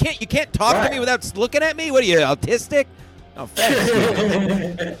road. You can't talk to me without looking at me. What are you, autistic? Oh,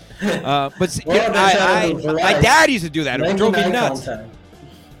 my dad used to do that. It drove me nuts.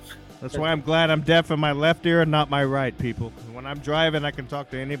 That's why I'm glad I'm deaf in my left ear and not my right, people. When I'm driving, I can talk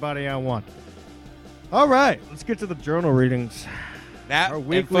to anybody I want. All right, let's get to the journal readings. Our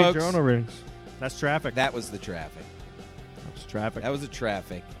weekly journal readings. That's traffic. That was the traffic. That's traffic. That was the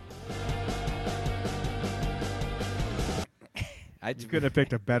traffic. You couldn't have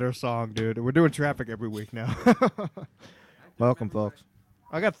picked a better song, dude. We're doing traffic every week now. Welcome, folks.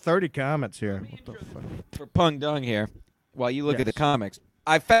 I got 30 comments here. What the fuck? For Pung Dung here, while you look at the comics,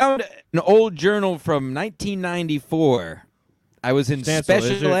 I found an old journal from 1994. I was in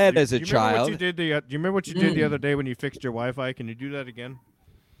special ed as a child. Do you remember what you did the other day when you fixed your Wi-Fi? Can you do that again?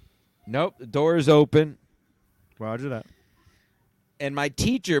 Nope. The door is open. Roger that. And my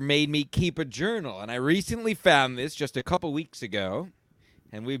teacher made me keep a journal. And I recently found this just a couple weeks ago.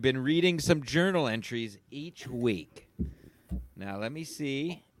 And we've been reading some journal entries each week. Now, let me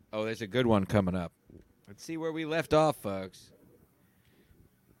see. Oh, there's a good one coming up. Let's see where we left off, folks.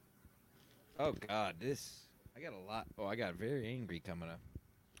 Oh, God, I got a lot. Oh, I got very angry coming up.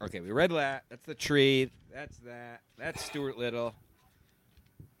 Okay, we read that. That's the tree. That's that. That's Stuart Little.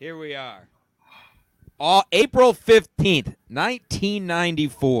 Here we are. April 15th,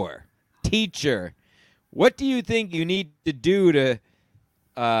 1994. Teacher, what do you think you need to do to...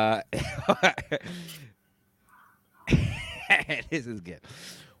 This is good.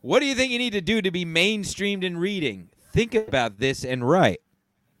 What do you think you need to do to be mainstreamed in reading? Think about this and write.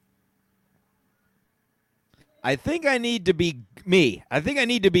 I think I need to be me. I think I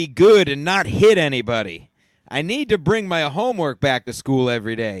need to be good and not hit anybody. I need to bring my homework back to school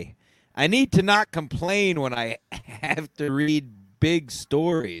every day. I need to not complain when I have to read big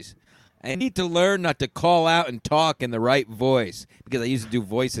stories. I need to learn not to call out and talk in the right voice, because I used to do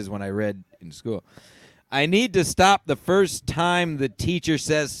voices when I read in school. I need to stop the first time the teacher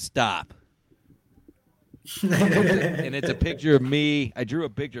says stop. And it's a picture of me. I drew a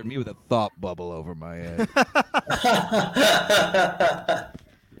picture of me with a thought bubble over my head.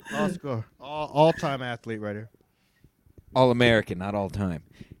 Oscar, all-time athlete right here. All-American, not all-time.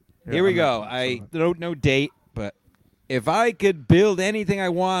 Yeah, here we go. I don't know date, but if I could build anything I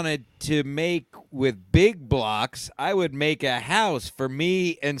wanted to make with big blocks, I would make a house for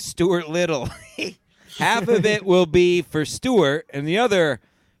me and Stuart Little. Half of it will be for Stuart, and the other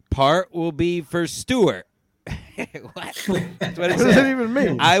part will be for Stuart. What? That's what it What does that even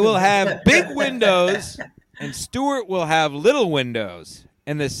mean? I will have big windows, and Stuart will have little windows.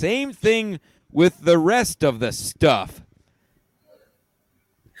 And the same thing with the rest of the stuff.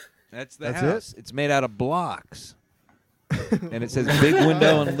 That's house. It's made out of blocks. And it says big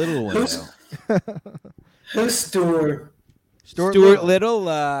window and little window. Who's Stuart? Stuart Little.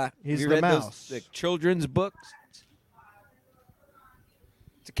 He's the mouse. The children's books.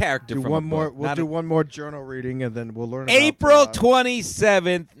 It's a character from a book. We'll do one more journal reading, and then we'll learn April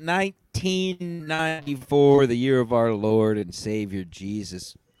 27th, 1994, the year of our Lord and Savior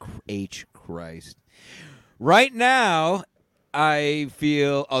Jesus H. Christ. Right now, I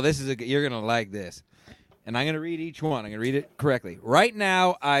feel... Oh, you're going to like this. And I'm going to read each one. I'm going to read it correctly. Right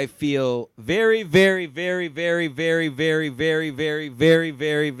now, I feel very, very, very, very, very, very, very, very, very,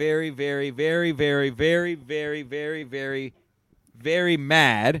 very, very, very, very, very, very, very, very, very, very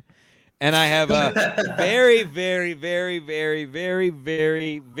mad. And I have a very, very, very, very, very,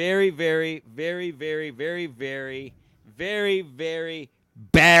 very, very, very, very, very, very, very, very, very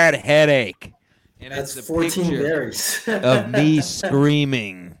bad headache. And that's it's a 14 picture berries of me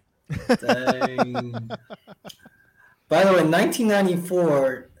screaming. Dang. By the way,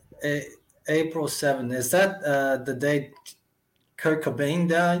 1994, April 7th, is that the day Kurt Cobain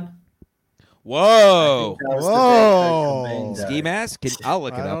died? Whoa. Whoa. Ski mask? I'll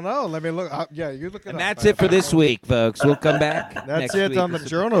look it up. I don't know. Let me look. Yeah, you look it up. And that's it for this week, folks. We'll come back. That's next it week. on the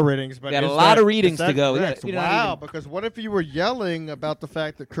journal readings. But We got a lot of readings to go. Wow, because what if you were yelling about the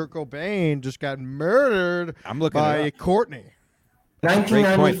fact that Kurt Cobain just got murdered by Courtney?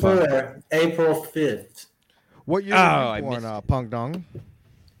 1994, April 5th. What year were you born, Punk Dong?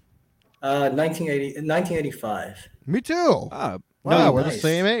 1985. Me too. Wow, we're the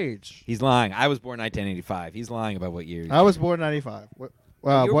same age. He's lying. I was born 1985. He's lying about what year. I was born 95.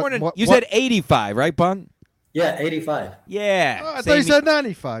 You said 85, right, Pung? Yeah, 85. Yeah. Oh, I thought you said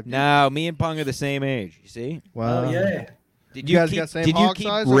 95. No, me and Pung are the same age. You see? Wow. Oh, yeah. Did you guys got same hog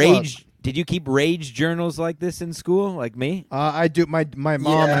size or what? Did you keep rage journals like this in school, like me? I do. My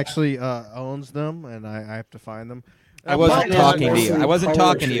mom actually owns them, and I have to find them. I wasn't talking to you. I wasn't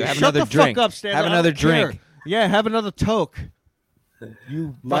talking to you. Have another drink. Fuck up, Stan. Have another drink. Yeah, have another toke.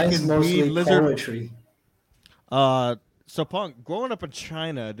 You Mine's mostly lizard. poetry. So, Punk, growing up in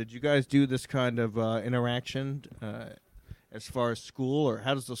China, did you guys do this kind of interaction as far as school, or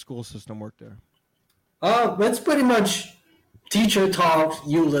how does the school system work there? It's pretty much teacher talks,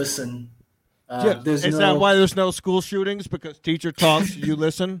 you listen. Is that why there's no school shootings? Because teacher talks, you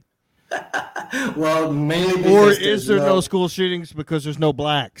listen? Well, mainly or is there no school shootings because there's no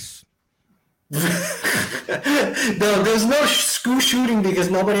blacks? No, there's no school shooting because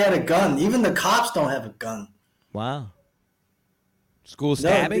nobody had a gun. Even the cops don't have a gun. Wow. School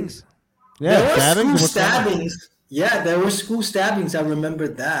stabbings? There were school stabbings. Yeah, there were school stabbings. I remember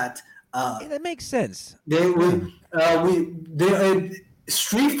that. That makes sense.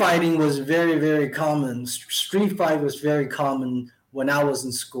 Street fighting was very, very common. Street fight was very common when I was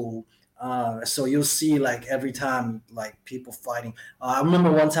in school. So you'll see like every time like people fighting. I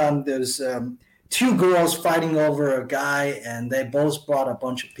remember one time there's two girls fighting over a guy, and they both brought a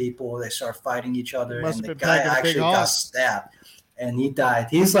bunch of people. They start fighting each other, and the guy actually got stabbed, and he died.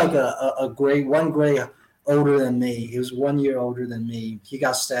 He's like a grade older than me. He was 1 year older than me. He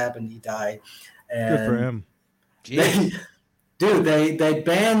got stabbed and he died. And good for him. They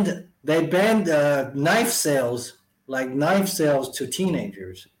banned knife sales to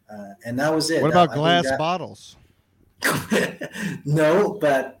teenagers, and that was it. What about glass bottles? No,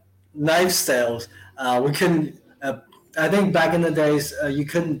 but knife sales. We couldn't. I think back in the days, you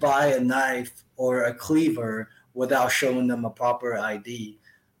couldn't buy a knife or a cleaver without showing them a proper ID,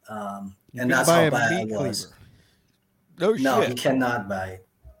 and that's how bad it was. No, you cannot buy it.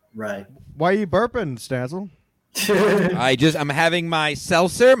 Right. Why are you burping, Stazzle? I'm having my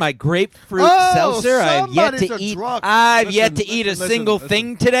seltzer, my grapefruit seltzer. I've yet to eat a single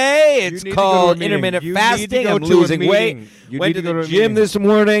thing today. It's called intermittent fasting. I'm losing weight. Went to the gym this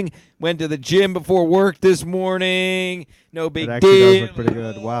morning. Went to the gym before work this morning. No big deal. Does look pretty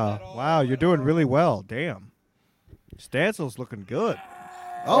good. Wow, you're doing really well. Damn, Stancil's looking good.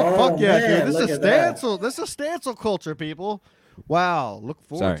 Oh fuck yeah, man, dude! This is Stancil. This is Stancil culture, people. Wow, look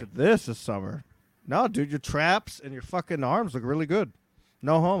forward to this summer. No, dude, your traps and your fucking arms look really good.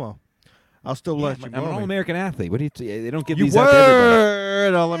 No homo. I'll still let you. I'm an all-American athlete. What do you? They don't give you these out to everybody.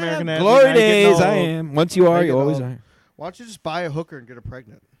 An all-American athlete. Glory days, I am. Once you are, you always are. Why don't you just buy a hooker and get her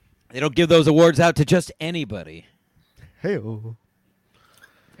pregnant? They don't give those awards out to just anybody. Hey-oh.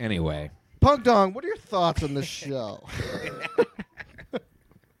 Anyway. Punk Dong, what are your thoughts on this show?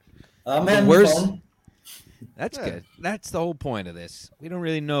 I'm fun. That's good. That's the whole point of this. We don't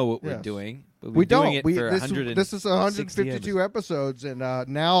really know what we're doing. But we don't. This is 152 episodes, and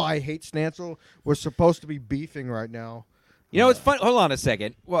now I hate Stancil. We're supposed to be beefing right now. You know, it's fun. Hold on a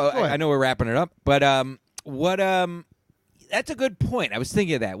second. Well, I know we're wrapping it up, but that's a good point. I was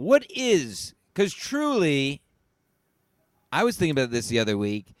thinking of that. Because truly, I was thinking about this the other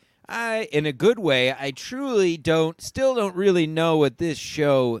week. In a good way, I truly still don't really know what this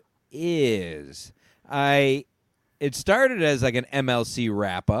show is. It started as like an MLC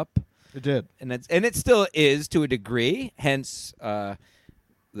wrap up. It did, and it still is to a degree. Hence, the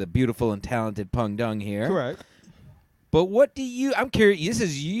beautiful and talented Pung Dung here. Correct. But what do you? I'm curious. This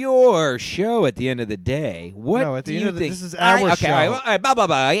is your show at the end of the day. What no, at the do end you of think? This is our show. All right, blah blah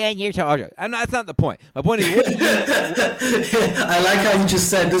blah. And you're talking. That's not the point. My point is, I like how you just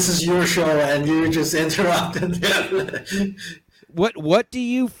said this is your show and you just interrupted. What do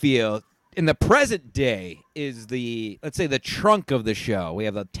you feel? In the present day is let's say the trunk of the show. We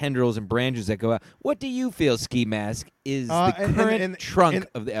have the tendrils and branches that go out. What do you feel, Ski Mask, is the current trunk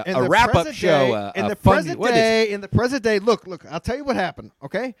of a wrap-up show? In the present day, look, I'll tell you what happened,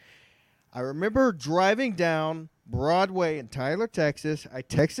 okay? I remember driving down Broadway in Tyler, Texas. I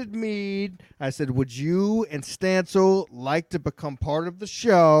texted Mead. I said, would you and Stancil like to become part of the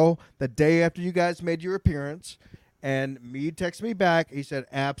show the day after you guys made your appearance? And Mead texted me back. He said,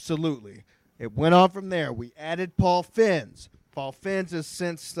 absolutely. It went on from there. We added Paul Finns. Paul Finns has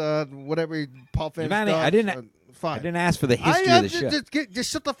since whatever Paul Finns does. I didn't ask for the history of the show.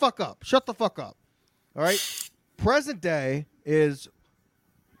 Just shut the fuck up. Shut the fuck up. All right? Present day is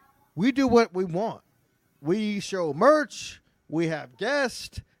we do what we want. We show merch. We have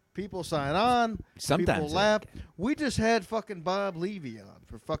guests. People sign on. Sometimes people laugh. We just had fucking Bob Levy on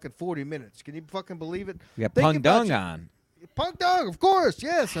for fucking 40 minutes. Can you fucking believe it? We got Pung Dung on. Punk Dog, of course,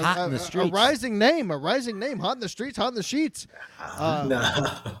 yes. Hot in the streets. A rising name. Hot in the streets, hot in the sheets. No.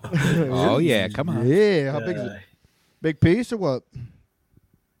 Oh, yeah, come on. Yeah, how big is it? Big piece or what?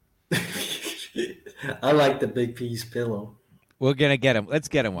 I like the big piece pillow. We're going to get him. Let's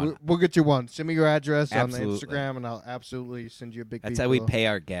get him one. We'll get you one. Send me your address Absolutely. on the Instagram, and I'll absolutely send you a big piece. That's how we pay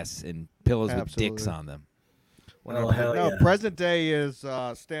our guests, in pillows with dicks on them. Oh, hell yeah. Present day is,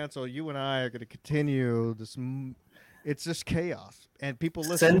 Stancil, you and I are going to continue this. It's just chaos, and people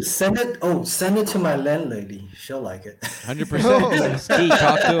listen. Send it to my landlady. She'll like it. 100%. Steve,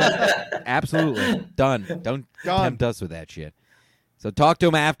 talk to him. Absolutely. Done. Don't tempt us with that shit. So talk to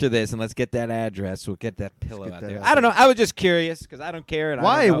him after this, and let's get that address. We'll get that pillow out there. I don't know. I was just curious because I don't care. And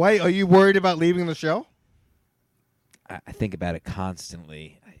Why? I don't know. Why are you worried about leaving the show? I think about it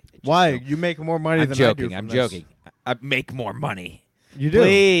constantly. Why? You make more money than I do. I'm joking. I make more money. You do.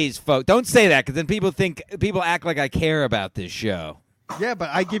 Please, folks, don't say that because then people act like I care about this show. Yeah, but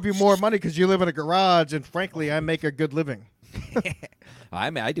I give you more money because you live in a garage, and frankly, I make a good living. I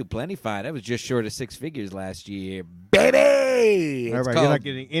mean, I do plenty fine. I was just short of 6 figures last year, baby. All right, you're not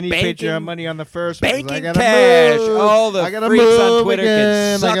getting any Patreon money on the first. Banking cash. All the freaks on Twitter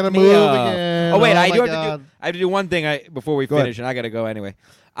can suck me up. Oh wait, I have to do one thing before we finish, and I got to go anyway.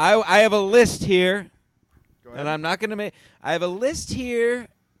 I have a list here. And I'm not going to make. I have a list here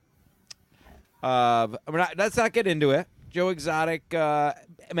of. Let's not get into it. Joe Exotic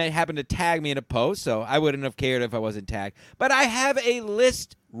happened to tag me in a post, so I wouldn't have cared if I wasn't tagged. But I have a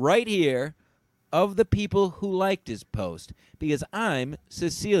list right here of the people who liked his post because I'm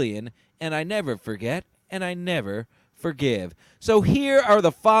Sicilian and I never forget and I never forgive. So here are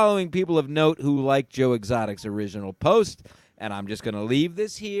the following people of note who liked Joe Exotic's original post, and I'm just going to leave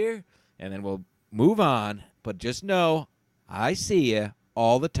this here, and then we'll move on. But just know, I see you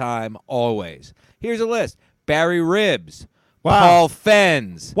all the time, always. Here's a list. Barry Ribbs. Wow. Paul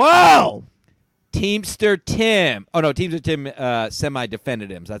Fens. Wow. Teamster Tim. Oh, no, Teamster Tim semi-defended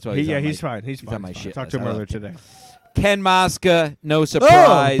him. So that's why he's fine. He's fine. on my shit. Talked to him earlier today. Ken Mosca, no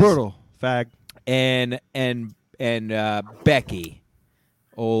surprise. Oh, brutal. Fag. And Becky.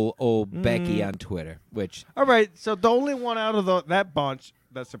 Old Becky on Twitter. Which. All right, so the only one out of that bunch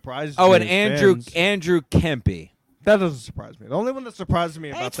that surprises me. Oh, and Andrew Kempe. That doesn't surprise me. The only one that surprises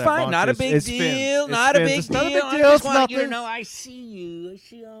me about that bunch not a big deal. Not a big deal. I just want you to know I see you. I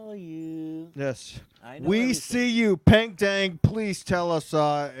see all you. Yes. We see you. Peng Dang, please tell us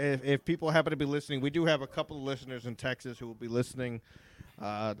if people happen to be listening. We do have a couple of listeners in Texas who will be listening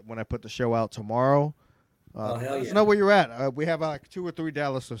when I put the show out tomorrow. Hell yeah. Let us know where you're at. We have 2 or 3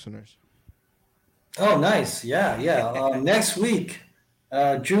 Dallas listeners. Oh, nice. Yeah. Next week.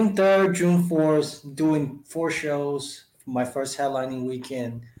 June 3rd, June 4th, doing 4 shows for my first headlining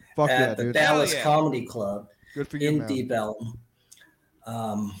weekend at the Dallas Comedy Club. Good for you, in man. Deep Ellum.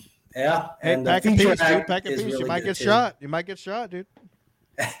 Hey, and pack a piece, dude. Pack a piece. Really you might get shot. You might get shot, dude.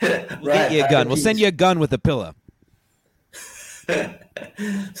 We'll get you a gun. We'll send you a gun with a pillow.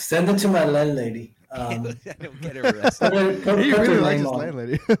 Send it to my landlady. I don't get arrested. He really likes his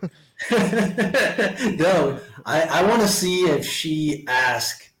landlady. No, I want to see if she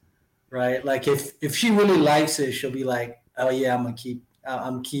asks, right? Like if she really likes it, she'll be like, "Oh yeah,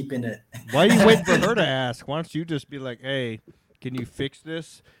 I'm keeping it." Why are you waiting for her to ask? Why don't you just be like, "Hey, can you fix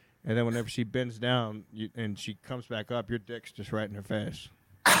this?" And then whenever she bends down and she comes back up, your dick's just right in her face.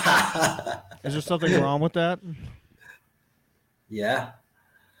 Is there something wrong with that? Yeah.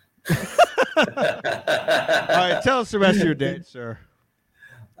 All right, tell us the rest of your date, sir.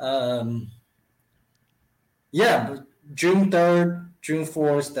 Yeah, June 3rd, June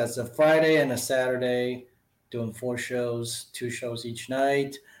 4th, that's a Friday and a Saturday, doing 4 shows, 2 shows each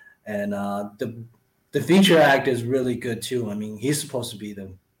night. And the feature act is really good, too. I mean, he's supposed to be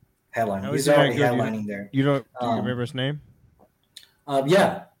the headliner. He's already headlining there. Do you remember his name?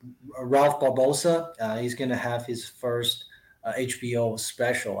 Yeah, Ralph Barbosa. He's going to have his first HBO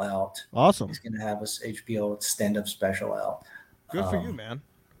special out. Awesome. He's going to have his HBO stand-up special out. Good for you, man.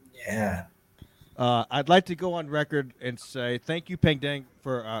 Yeah. I'd like to go on record and say thank you, Peng Dang,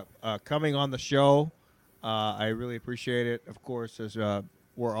 for coming on the show. I really appreciate it. Of course, as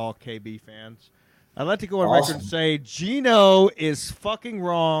we're all KB fans. I'd like to go on record and say Gino is fucking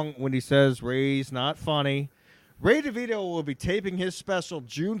wrong when he says Ray's not funny. Ray DeVito will be taping his special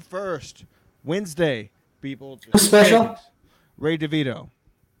June 1st, Wednesday, people. Who's special? Ray DeVito.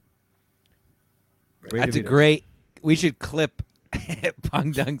 That's a great. We should clip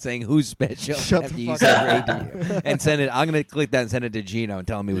Peng Dung saying who's special Shut after the you fuck said up. Ray DeVito. And send it. I'm going to click that and send it to Gino and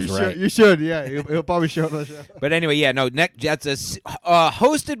tell him he was right. You should, yeah. He'll probably show the show. But anyway, yeah, no, that's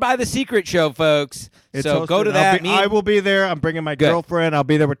hosted by The Secret Show, folks. It's so hosted. go to that. I will be there. I'm bringing my Good. girlfriend. I'll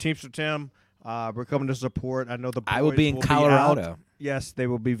be there with Teamster Tim. We're coming to support. I know the boys I will be in out. Colorado. Yes, they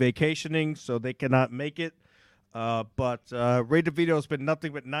will be vacationing, so they cannot make it. But Ray DeVito has been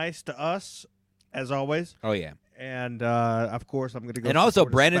nothing but nice to us, as always. Oh, yeah. And, of course, I'm going to go. And also,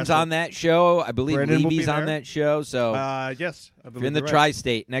 Brennan's on that show. I believe Brennan Levy's on that show. So yes. if you're in the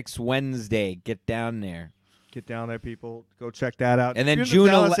tri-state next Wednesday, get down there. Get down there, people. Go check that out. And then if you're in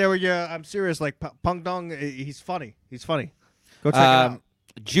June the Dallas area, I'm serious. Like, Peng Dung, he's funny. He's funny. Go check it out.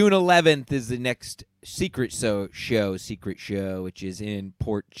 June 11th is the next Secret Show, which is in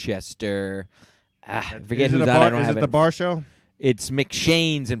Port Chester. I forget who's on. I don't have it. The bar show? It's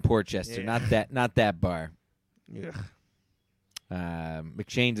McShane's in Port Chester, not that bar. Yeah.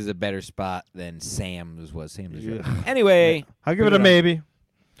 McShane's is a better spot than Sam's was. Anyway, I'll give it a maybe.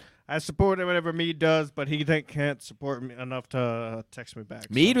 I support whatever Mead does, but he can't support me enough to text me back.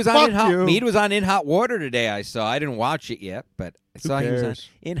 Mead was on In Hot Water today. I saw. I didn't watch it yet, but I saw he was on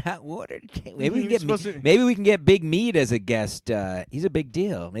In Hot Water today. Maybe we can get Big Mead as a guest. He's a big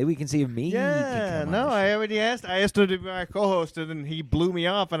deal. Maybe we can see if Mead. Yeah, no, I already asked. I asked him to be my co-host, and then he blew me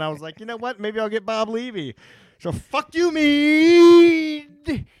off, and I was like, you know what? Maybe I'll get Bob Levy. So fuck you,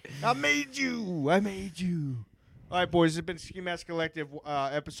 Mead. I made you. All right, boys. This has been Ski Mask Collective,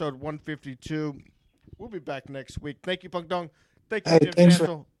 episode 152. We'll be back next week. Thank you, Peng Dung. Thank you, Jim thanks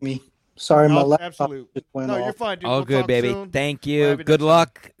Chancel. for me. Sorry, my laptop absolute. just went No, off. you're fine, dude. All We'll good, talk baby. soon. Thank you. Good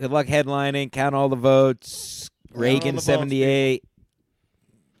luck. Good luck headlining. Count all the votes. Reagan, 78.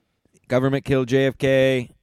 Government killed JFK.